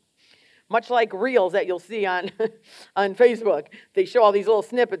 Much like reels that you'll see on Facebook. They show all these little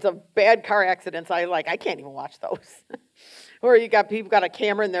snippets of bad car accidents. I can't even watch those. Or you got people got a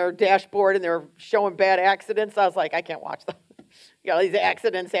camera in their dashboard and they're showing bad accidents. I was like, I can't watch them. You know, these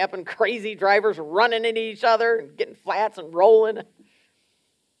accidents happen, crazy drivers running into each other and getting flats and rolling.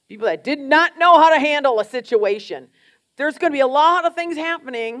 People that did not know how to handle a situation. There's going to be a lot of things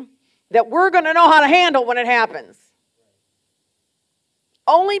happening that we're going to know how to handle when it happens.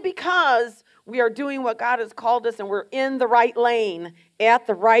 Only because we are doing what God has called us and we're in the right lane at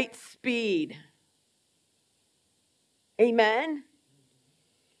the right speed. Amen?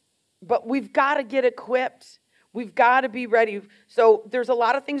 But we've got to get equipped. We've got to be ready. So there's a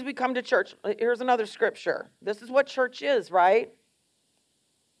lot of things we come to church. Here's another scripture. This is what church is, right?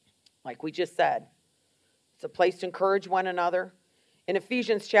 Like we just said. It's a place to encourage one another. In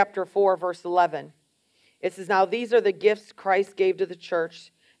Ephesians chapter 4, verse 11, it says, now these are the gifts Christ gave to the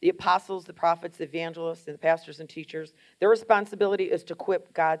church, the apostles, the prophets, the evangelists, and the pastors and teachers. Their responsibility is to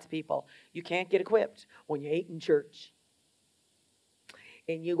equip God's people. You can't get equipped when you ain't in church.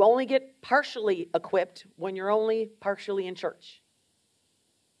 And you only get partially equipped when you're only partially in church.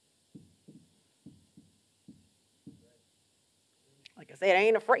 Like I said, I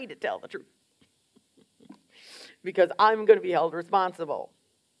ain't afraid to tell the truth. Because I'm going to be held responsible.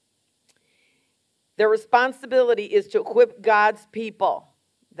 Their responsibility is to equip God's people.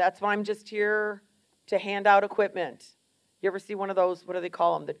 That's why I'm just here to hand out equipment. You ever see one of those, what do they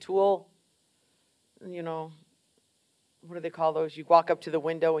call them? The tool, you know, what do they call those? You walk up to the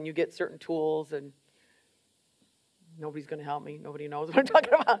window and you get certain tools and nobody's going to help me. Nobody knows what I'm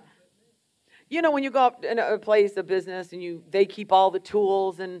talking about. You know, when you go up in a place, a business, and they keep all the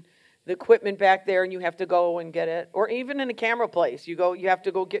tools and the equipment back there and you have to go and get it. Or even in a camera place, you have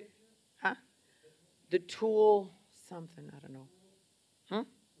to go get, the tool, something, I don't know.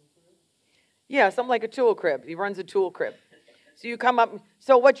 Yeah, something like a tool crib. He runs a tool crib. So you come up,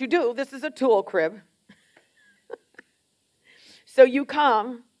 so what you do, this is a tool crib. So you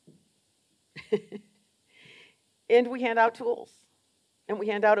come, and we hand out tools, and we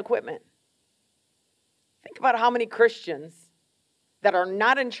hand out equipment. Think about how many Christians that are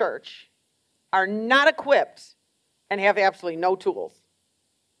not in church, are not equipped, and have absolutely no tools.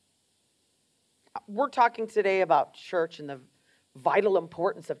 We're talking today about church and the vital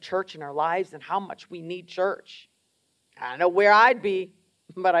importance of church in our lives and how much we need church. I don't know where I'd be,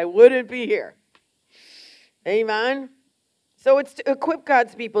 but I wouldn't be here. Amen? So it's to equip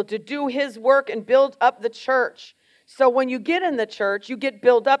God's people to do His work and build up the church. So when you get in the church, you get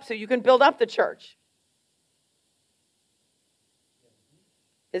built up so you can build up the church.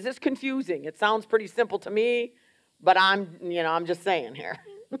 Is this confusing? It sounds pretty simple to me, but I'm just saying here.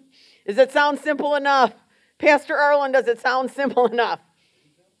 Does it sound simple enough? Pastor Erland, does it sound simple enough?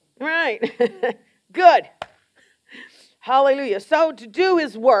 Right. Good. Hallelujah. So to do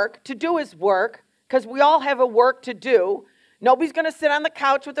His work, because we all have a work to do. Nobody's going to sit on the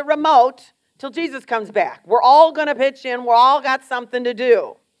couch with a remote till Jesus comes back. We're all going to pitch in. We're all got something to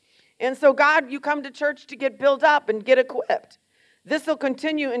do. And so God, you come to church to get built up and get equipped. This will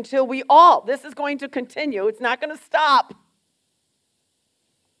continue until this is going to continue. It's not going to stop.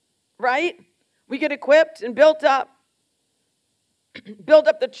 Right? We get equipped and built up. Build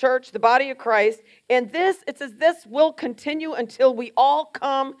up the church, the body of Christ. And it says this will continue until we all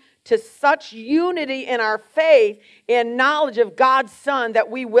come to such unity in our faith and knowledge of God's Son that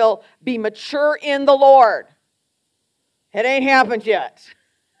we will be mature in the Lord. It ain't happened yet.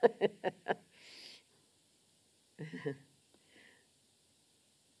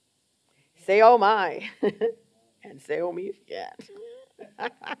 Say, oh my. And say, oh me if you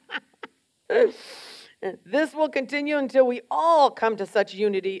can. This will continue until we all come to such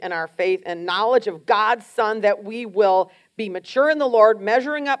unity in our faith and knowledge of God's Son that we will be mature in the Lord,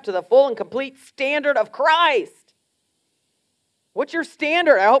 measuring up to the full and complete standard of Christ. What's your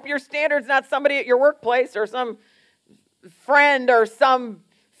standard? I hope your standard's not somebody at your workplace or some friend or some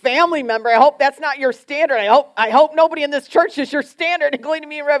family member. I hope that's not your standard. I hope nobody in this church is your standard, including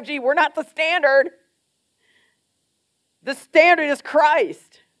me and Rev G. We're not the standard. The standard is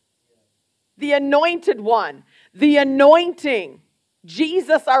Christ. The anointed one, the anointing,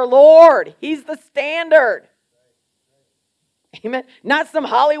 Jesus our Lord. He's the standard. Amen. Not some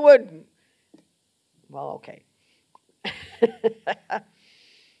Hollywood. Well, okay.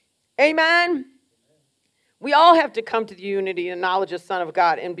 Amen. We all have to come to the unity and knowledge of the Son of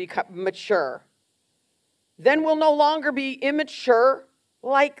God and become mature. Then we'll no longer be immature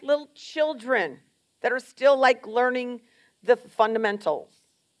like little children that are still like learning the fundamentals.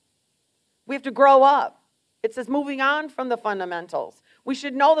 We have to grow up. It says moving on from the fundamentals. We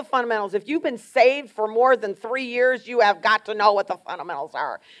should know the fundamentals. If you've been saved for more than 3 years, you have got to know what the fundamentals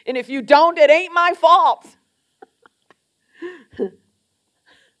are. And if you don't, it ain't my fault.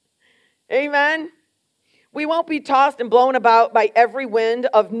 Amen. We won't be tossed and blown about by every wind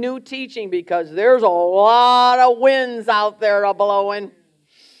of new teaching, because there's a lot of winds out there a blowing.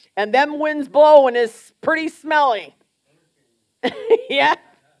 And them winds blowing is pretty smelly. Yeah.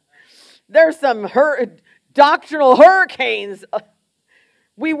 There's some doctrinal hurricanes.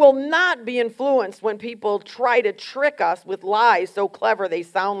 We will not be influenced when people try to trick us with lies so clever they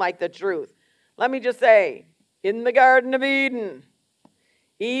sound like the truth. Let me just say, in the Garden of Eden,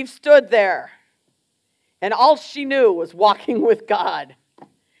 Eve stood there, and all she knew was walking with God.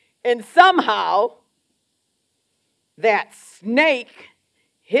 And somehow, that snake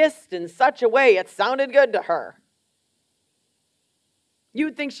hissed in such a way it sounded good to her. You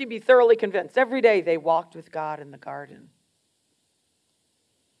would think she'd be thoroughly convinced. Every day they walked with God in the garden.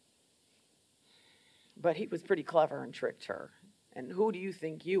 But he was pretty clever and tricked her. And who do you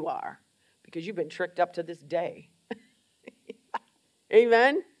think you are? Because you've been tricked up to this day.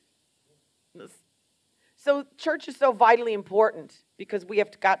 Amen? So church is so vitally important because we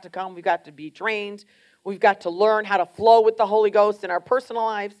have got to come. We've got to be trained. We've got to learn how to flow with the Holy Ghost in our personal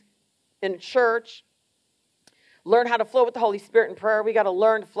lives, in church. Learn how to flow with the Holy Spirit in prayer. We got to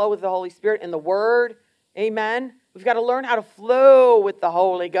learn to flow with the Holy Spirit in the Word. Amen? We've got to learn how to flow with the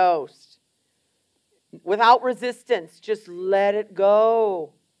Holy Ghost. Without resistance, just let it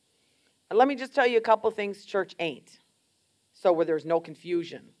go. And let me just tell you a couple things church ain't, so where there's no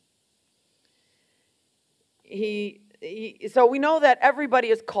confusion. So we know that everybody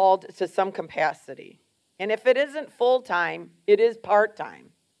is called to some capacity. And if it isn't full-time, it is part-time.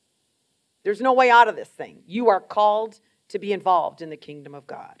 There's no way out of this thing. You are called to be involved in the kingdom of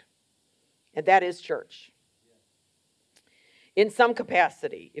God. And that is church. In some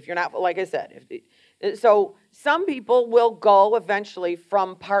capacity. If you're not, like I said. So some people will go eventually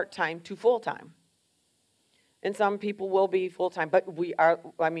from part-time to full-time. And some people will be full-time. But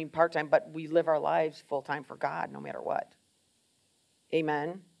part-time, but we live our lives full-time for God no matter what.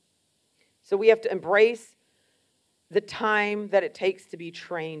 Amen. So we have to embrace the time that it takes to be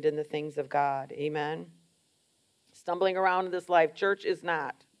trained in the things of God. Amen. Stumbling around in this life, church is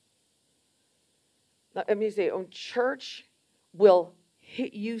not. Let me say, church will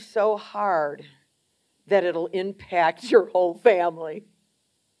hit you so hard that it'll impact your whole family.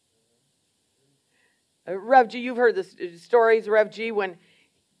 Rev G, you've heard the stories, Rev G, when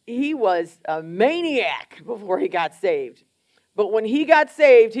he was a maniac before he got saved. But when he got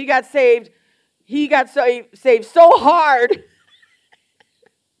saved so hard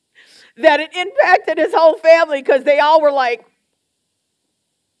that it impacted his whole family, because they all were like,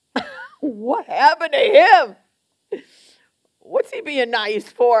 what happened to him? What's he being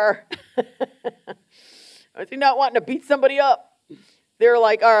nice for? Is he not wanting to beat somebody up? They're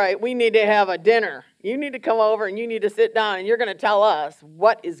like, all right, we need to have a dinner. You need to come over and you need to sit down and you're going to tell us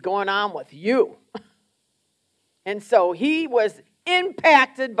what is going on with you. And so he was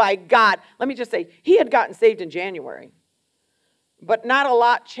impacted by God. Let me just say, he had gotten saved in January. But not a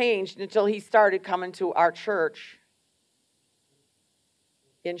lot changed until he started coming to our church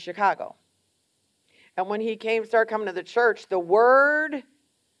in Chicago. And when he started coming to the church,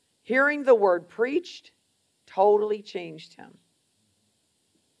 hearing the word preached, totally changed him.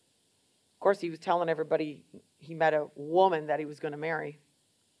 Of course, he was telling everybody he met a woman that he was going to marry.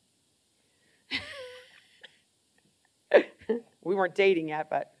 We weren't dating yet,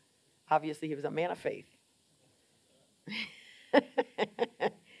 but obviously he was a man of faith.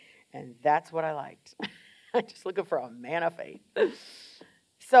 And that's what I liked. I'm just looking for a man of faith.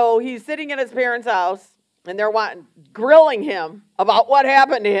 So he's sitting in his parents' house, and they're grilling him about what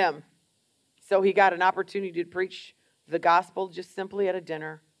happened to him. So he got an opportunity to preach the gospel just simply at a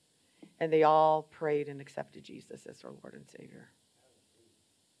dinner, and they all prayed and accepted Jesus as their Lord and Savior.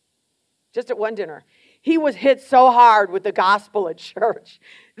 Just at one dinner. He was hit so hard with the gospel at church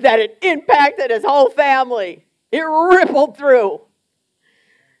that it impacted his whole family. It rippled through.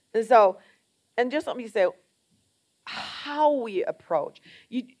 And just let me say, how we approach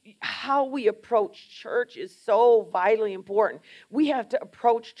church is so vitally important. We have to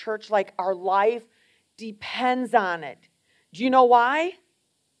approach church like our life depends on it. Do you know why?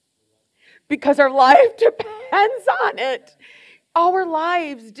 Because our life depends on it. Our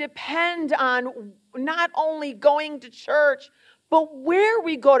lives depend on not only going to church, but where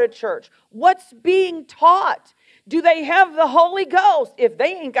we go to church, what's being taught. Do they have the Holy Ghost? If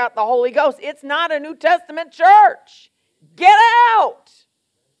they ain't got the Holy Ghost, it's not a New Testament church. Get out.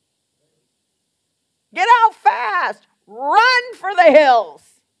 Get out fast. Run for the hills.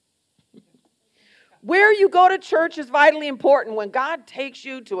 Where you go to church is vitally important. When God takes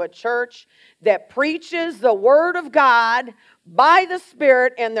you to a church that preaches the Word of God by the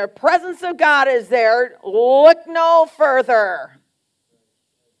Spirit and the presence of God is there, look no further.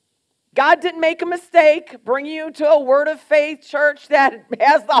 God didn't make a mistake bringing you to a Word of Faith church that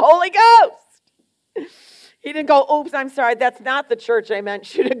has the Holy Ghost. He didn't go, oops, I'm sorry, that's not the church I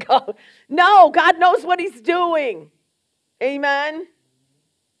meant you to go. No, God knows what He's doing. Amen.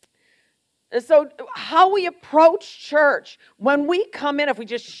 And so how we approach church, when we come in, if we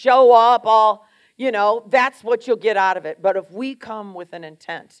just show up all, that's what you'll get out of it. But if we come with an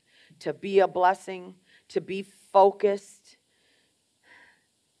intent to be a blessing, to be focused,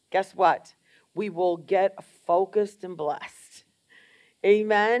 guess what? We will get focused and blessed.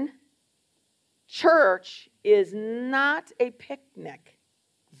 Amen. Church is not a picnic,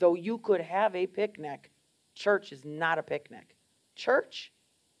 though you could have a picnic. Church is not a picnic. Church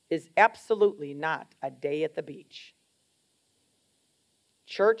is absolutely not a day at the beach.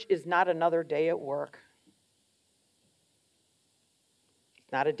 Church is not another day at work.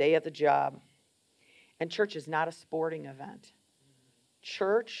 It's not a day at the job. And church is not a sporting event.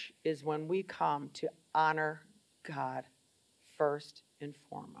 Church is when we come to honor God first and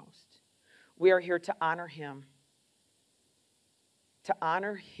foremost. We are here to honor Him. To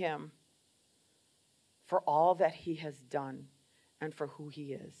honor Him for all that He has done and for who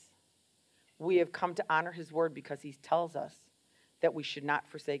He is. We have come to honor His word because He tells us that we should not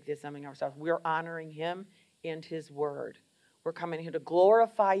forsake the assembling of ourselves. We are honoring Him and His word. We're coming here to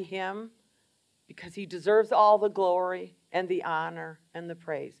glorify Him because He deserves all the glory and the honor and the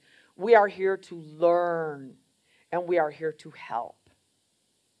praise. We are here to learn and we are here to help.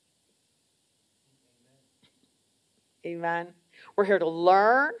 Amen. We're here to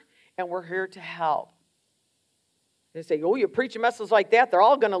learn and we're here to help. They say, oh, you preach a message like that, they're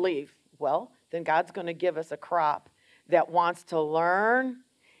all going to leave. Well, then God's going to give us a crop that wants to learn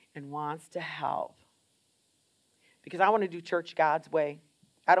and wants to help. Because I want to do church God's way.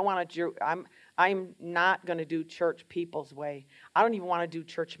 I don't want to do, I'm not going to do church people's way. I don't even want to do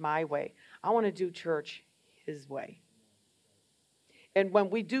church my way. I want to do church His way. And when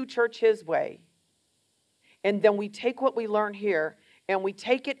we do church His way, and then we take what we learn here and we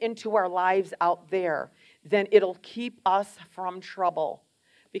take it into our lives out there, then it'll keep us from trouble.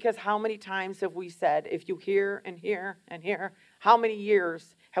 Because how many times have we said, if you hear and hear and hear, how many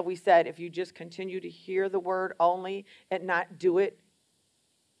years have we said, if you just continue to hear the word only and not do it,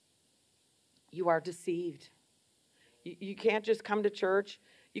 you are deceived. You can't just come to church.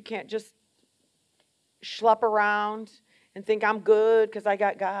 You can't just schlep around and think I'm good because I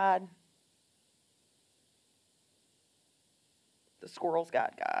got God. The squirrels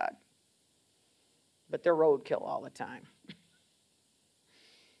got God. But they're roadkill all the time.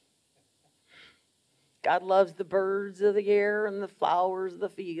 God loves the birds of the air and the flowers of the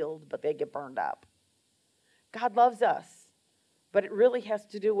field, but they get burned up. God loves us, but it really has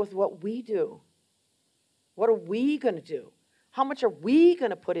to do with what we do. What are we going to do? How much are we going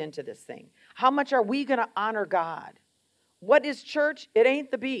to put into this thing? How much are we going to honor God? What is church? It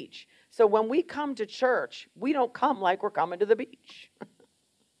ain't the beach. So when we come to church, we don't come like we're coming to the beach.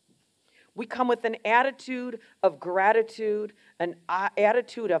 We come with an attitude of gratitude, an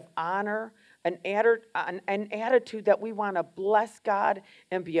attitude of honor, an attitude that we want to bless God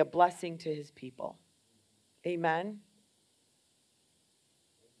and be a blessing to His people. Amen?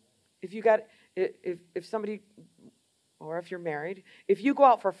 If somebody, or if you're married, if you go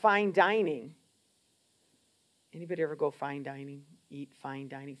out for fine dining, anybody ever go fine dining, eat fine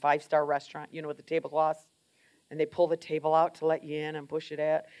dining, 5-star restaurant, with the tablecloths? And they pull the table out to let you in and push it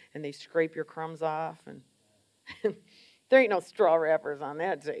at, and they scrape your crumbs off. And there ain't no straw wrappers on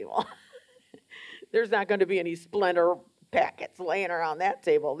that table. There's not going to be any Splendor packets laying around that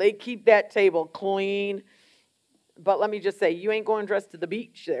table. They keep that table clean. But let me just say, you ain't going dressed to the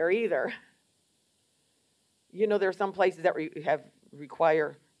beach there either. There are some places that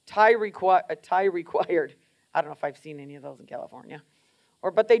require tie required. I don't know if I've seen any of those in California.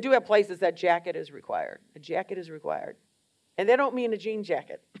 But they do have places that jacket is required. A jacket is required. And they don't mean a jean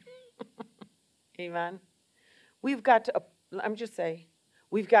jacket. Amen. We've got to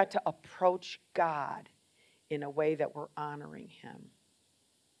approach God in a way that we're honoring Him.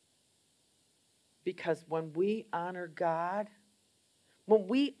 Because when we honor God, When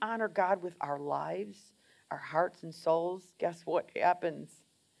we honor God with our lives, our hearts and souls, guess what happens?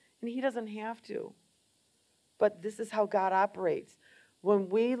 And he doesn't have to. But this is how God operates. When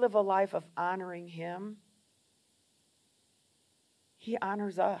we live a life of honoring him, he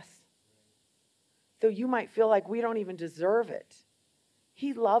honors us. Though you might feel like we don't even deserve it.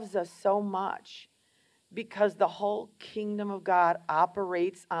 He loves us so much because the whole kingdom of God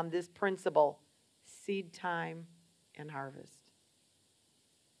operates on this principle: seed time and harvest.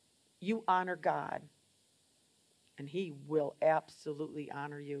 You honor God, and he will absolutely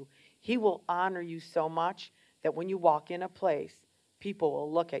honor you. He will honor you so much that when you walk in a place, people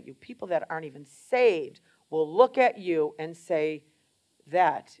will look at you. People that aren't even saved will look at you and say,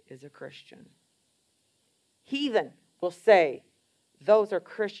 that is a Christian. Heathen will say, those are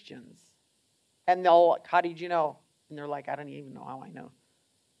Christians. And they'll, how did you know? And they're like, I don't even know how I know.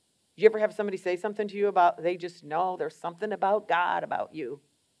 Did you ever have somebody say something to you about, they just know there's something about God about you?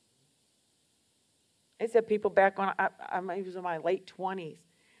 I said people back when I was in my late 20s,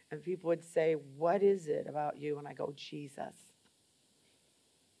 and people would say, what is it about you? And I go, Jesus.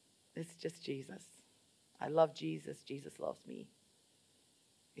 It's just Jesus. I love Jesus. Jesus loves me.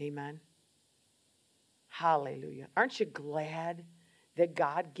 Amen. Hallelujah. Aren't you glad that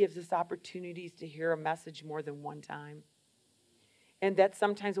God gives us opportunities to hear a message more than one time? And that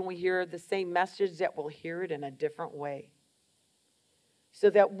sometimes when we hear the same message, that we'll hear it in a different way. So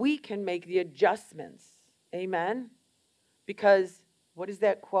that we can make the adjustments. Amen? Because, what is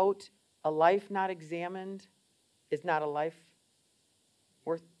that quote? A life not examined is not a life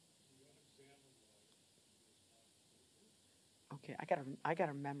worth. Okay, I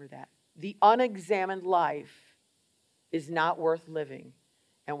gotta remember that. The unexamined life is not worth living.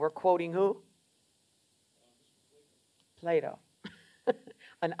 And we're quoting who? Plato.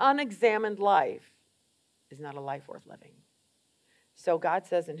 An unexamined life is not a life worth living. So God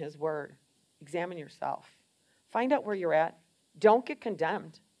says in his word, examine yourself. Find out where you're at. Don't get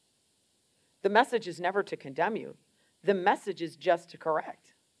condemned. The message is never to condemn you. The message is just to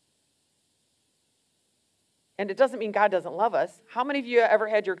correct. And it doesn't mean God doesn't love us. How many of you ever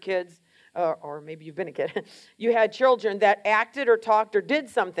had your kids, or maybe you've been a kid, you had children that acted or talked or did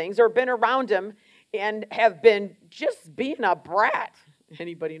some things or been around them and have been just being a brat?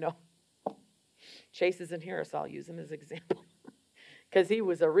 Anybody know? Chase isn't here, so I'll use him as an example. Because he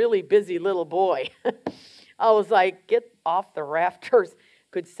was a really busy little boy. I was like, get off the rafters.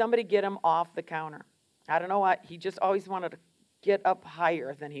 Could somebody get him off the counter? I don't know what. He just always wanted to get up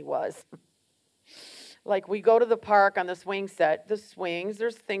higher than he was. Like we go to the park on the swing set, the swings,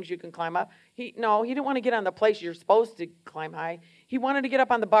 there's things you can climb up. He didn't want to get on the place you're supposed to climb high. He wanted to get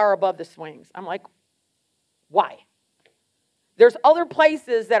up on the bar above the swings. I'm like, why? There's other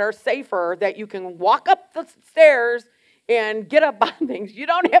places that are safer that you can walk up the stairs and get up on things. You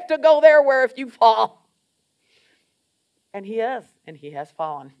don't have to go there where if you fall. And he has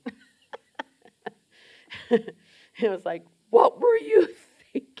fallen. It was like, what were you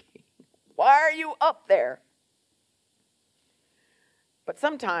thinking? Why are you up there? But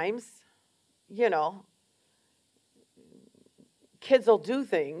sometimes, kids will do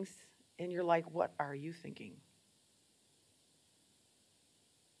things, and you're like, what are you thinking?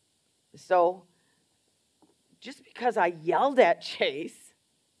 So, just because I yelled at Chase,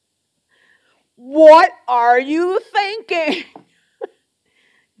 what are you thinking?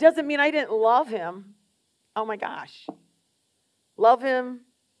 Doesn't mean I didn't love him. Oh my gosh. Love him.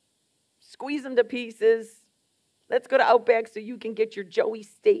 Squeeze him to pieces. Let's go to Outback so you can get your Joey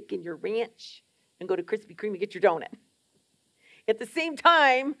steak and your ranch and go to Krispy Kreme and get your donut. At the same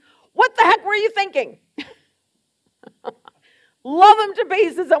time, what the heck were you thinking? Love him to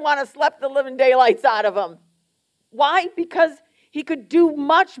pieces and want to slap the living daylights out of him. Why? Because he could do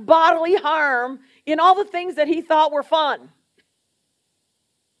much bodily harm in all the things that he thought were fun.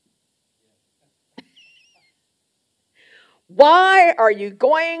 Why are you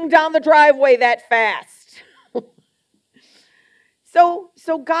going down the driveway that fast?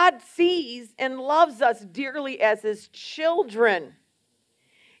 So God sees and loves us dearly as his children.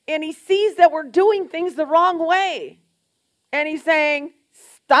 And he sees that we're doing things the wrong way. And he's saying,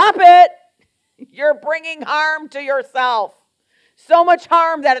 stop it. You're bringing harm to yourself. So much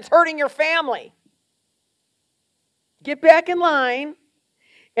harm that it's hurting your family. Get back in line.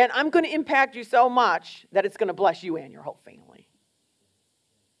 And I'm going to impact you so much that it's going to bless you and your whole family.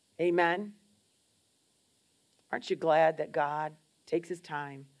 Amen? Aren't you glad that God takes his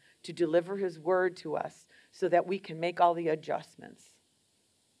time to deliver his word to us so that we can make all the adjustments?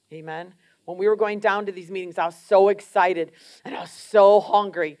 Amen? When we were going down to these meetings, I was so excited and I was so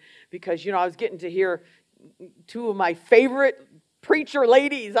hungry because, I was getting to hear two of my favorite preacher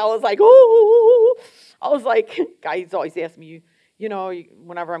ladies. I was like, ooh. I was like, guys always ask me,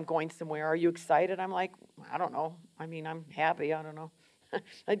 whenever I'm going somewhere, are you excited? I'm like, I don't know. I mean, I'm happy. I don't know.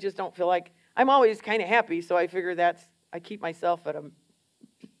 I just don't feel like, I'm always kind of happy, so I figure I keep myself at I'm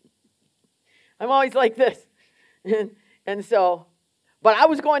always like this. And so, but I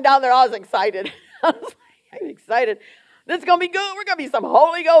was going down there, I was excited. I was like, I'm excited. This is going to be good. We're going to be some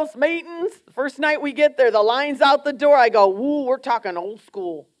Holy Ghost meetings. The first night we get there, the line's out the door. I go, woo, we're talking old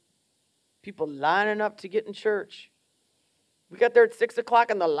school. People lining up to get in church. We got there at 6 o'clock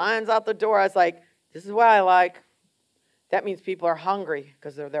and the line's out the door. I was like, this is what I like. That means people are hungry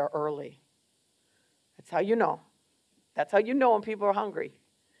because they're there early. That's how you know. That's how you know when people are hungry.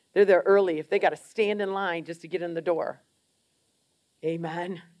 They're there early if they got to stand in line just to get in the door.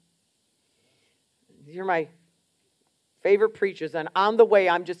 Amen. You're my favorite preachers. And on the way,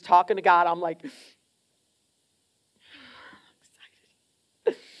 I'm just talking to God. I'm like, excited.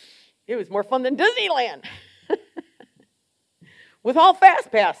 It was more fun than Disneyland. With all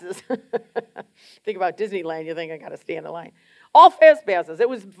fast passes. Think about Disneyland, you think I got to stand in line. All fast passes. It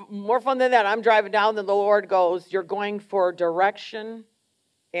was more fun than that. I'm driving down, and the Lord goes, you're going for direction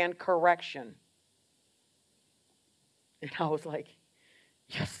and correction. And I was like,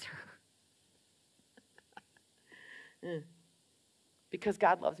 yes, sir. Because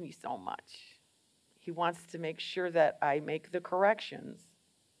God loves me so much. He wants to make sure that I make the corrections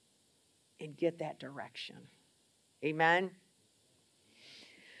and get that direction. Amen?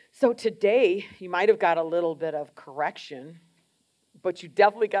 So today, you might have got a little bit of correction, but you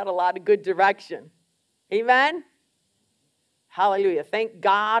definitely got a lot of good direction. Amen? Hallelujah. Thank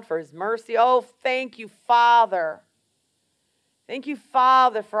God for His mercy. Oh, thank you, Father. Thank you,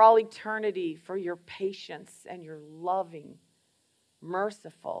 Father, for all eternity, for your patience and your loving,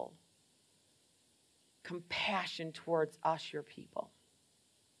 merciful compassion towards us, your people.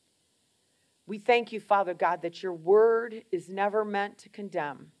 We thank you, Father God, that your word is never meant to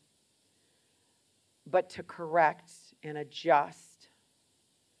condemn, but to correct and adjust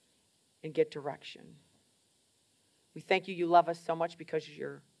and get direction. We thank you love us so much because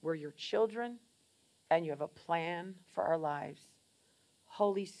we're your children and you have a plan for our lives.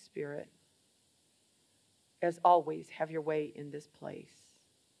 Holy Spirit, as always, have your way in this place.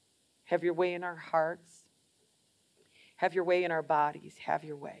 Have your way in our hearts. Have your way in our bodies. Have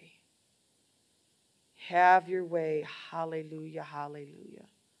your way. Have your way. Hallelujah, hallelujah.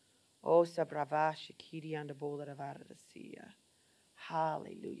 Oh, sabrava shikiri and bolaravaradasiya.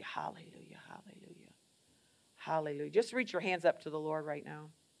 Hallelujah, hallelujah, hallelujah. Hallelujah. Just reach your hands up to the Lord right now.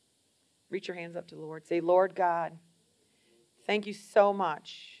 Reach your hands up to the Lord. Say, Lord God, thank you so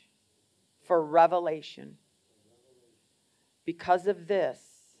much for revelation. Because of this,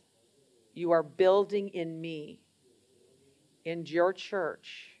 you are building in me, in your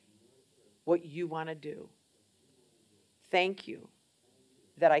church, what you want to do. Thank you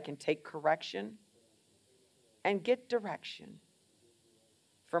that I can take correction and get direction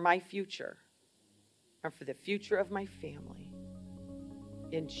for my future and for the future of my family.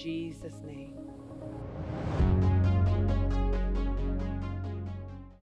 In Jesus' name.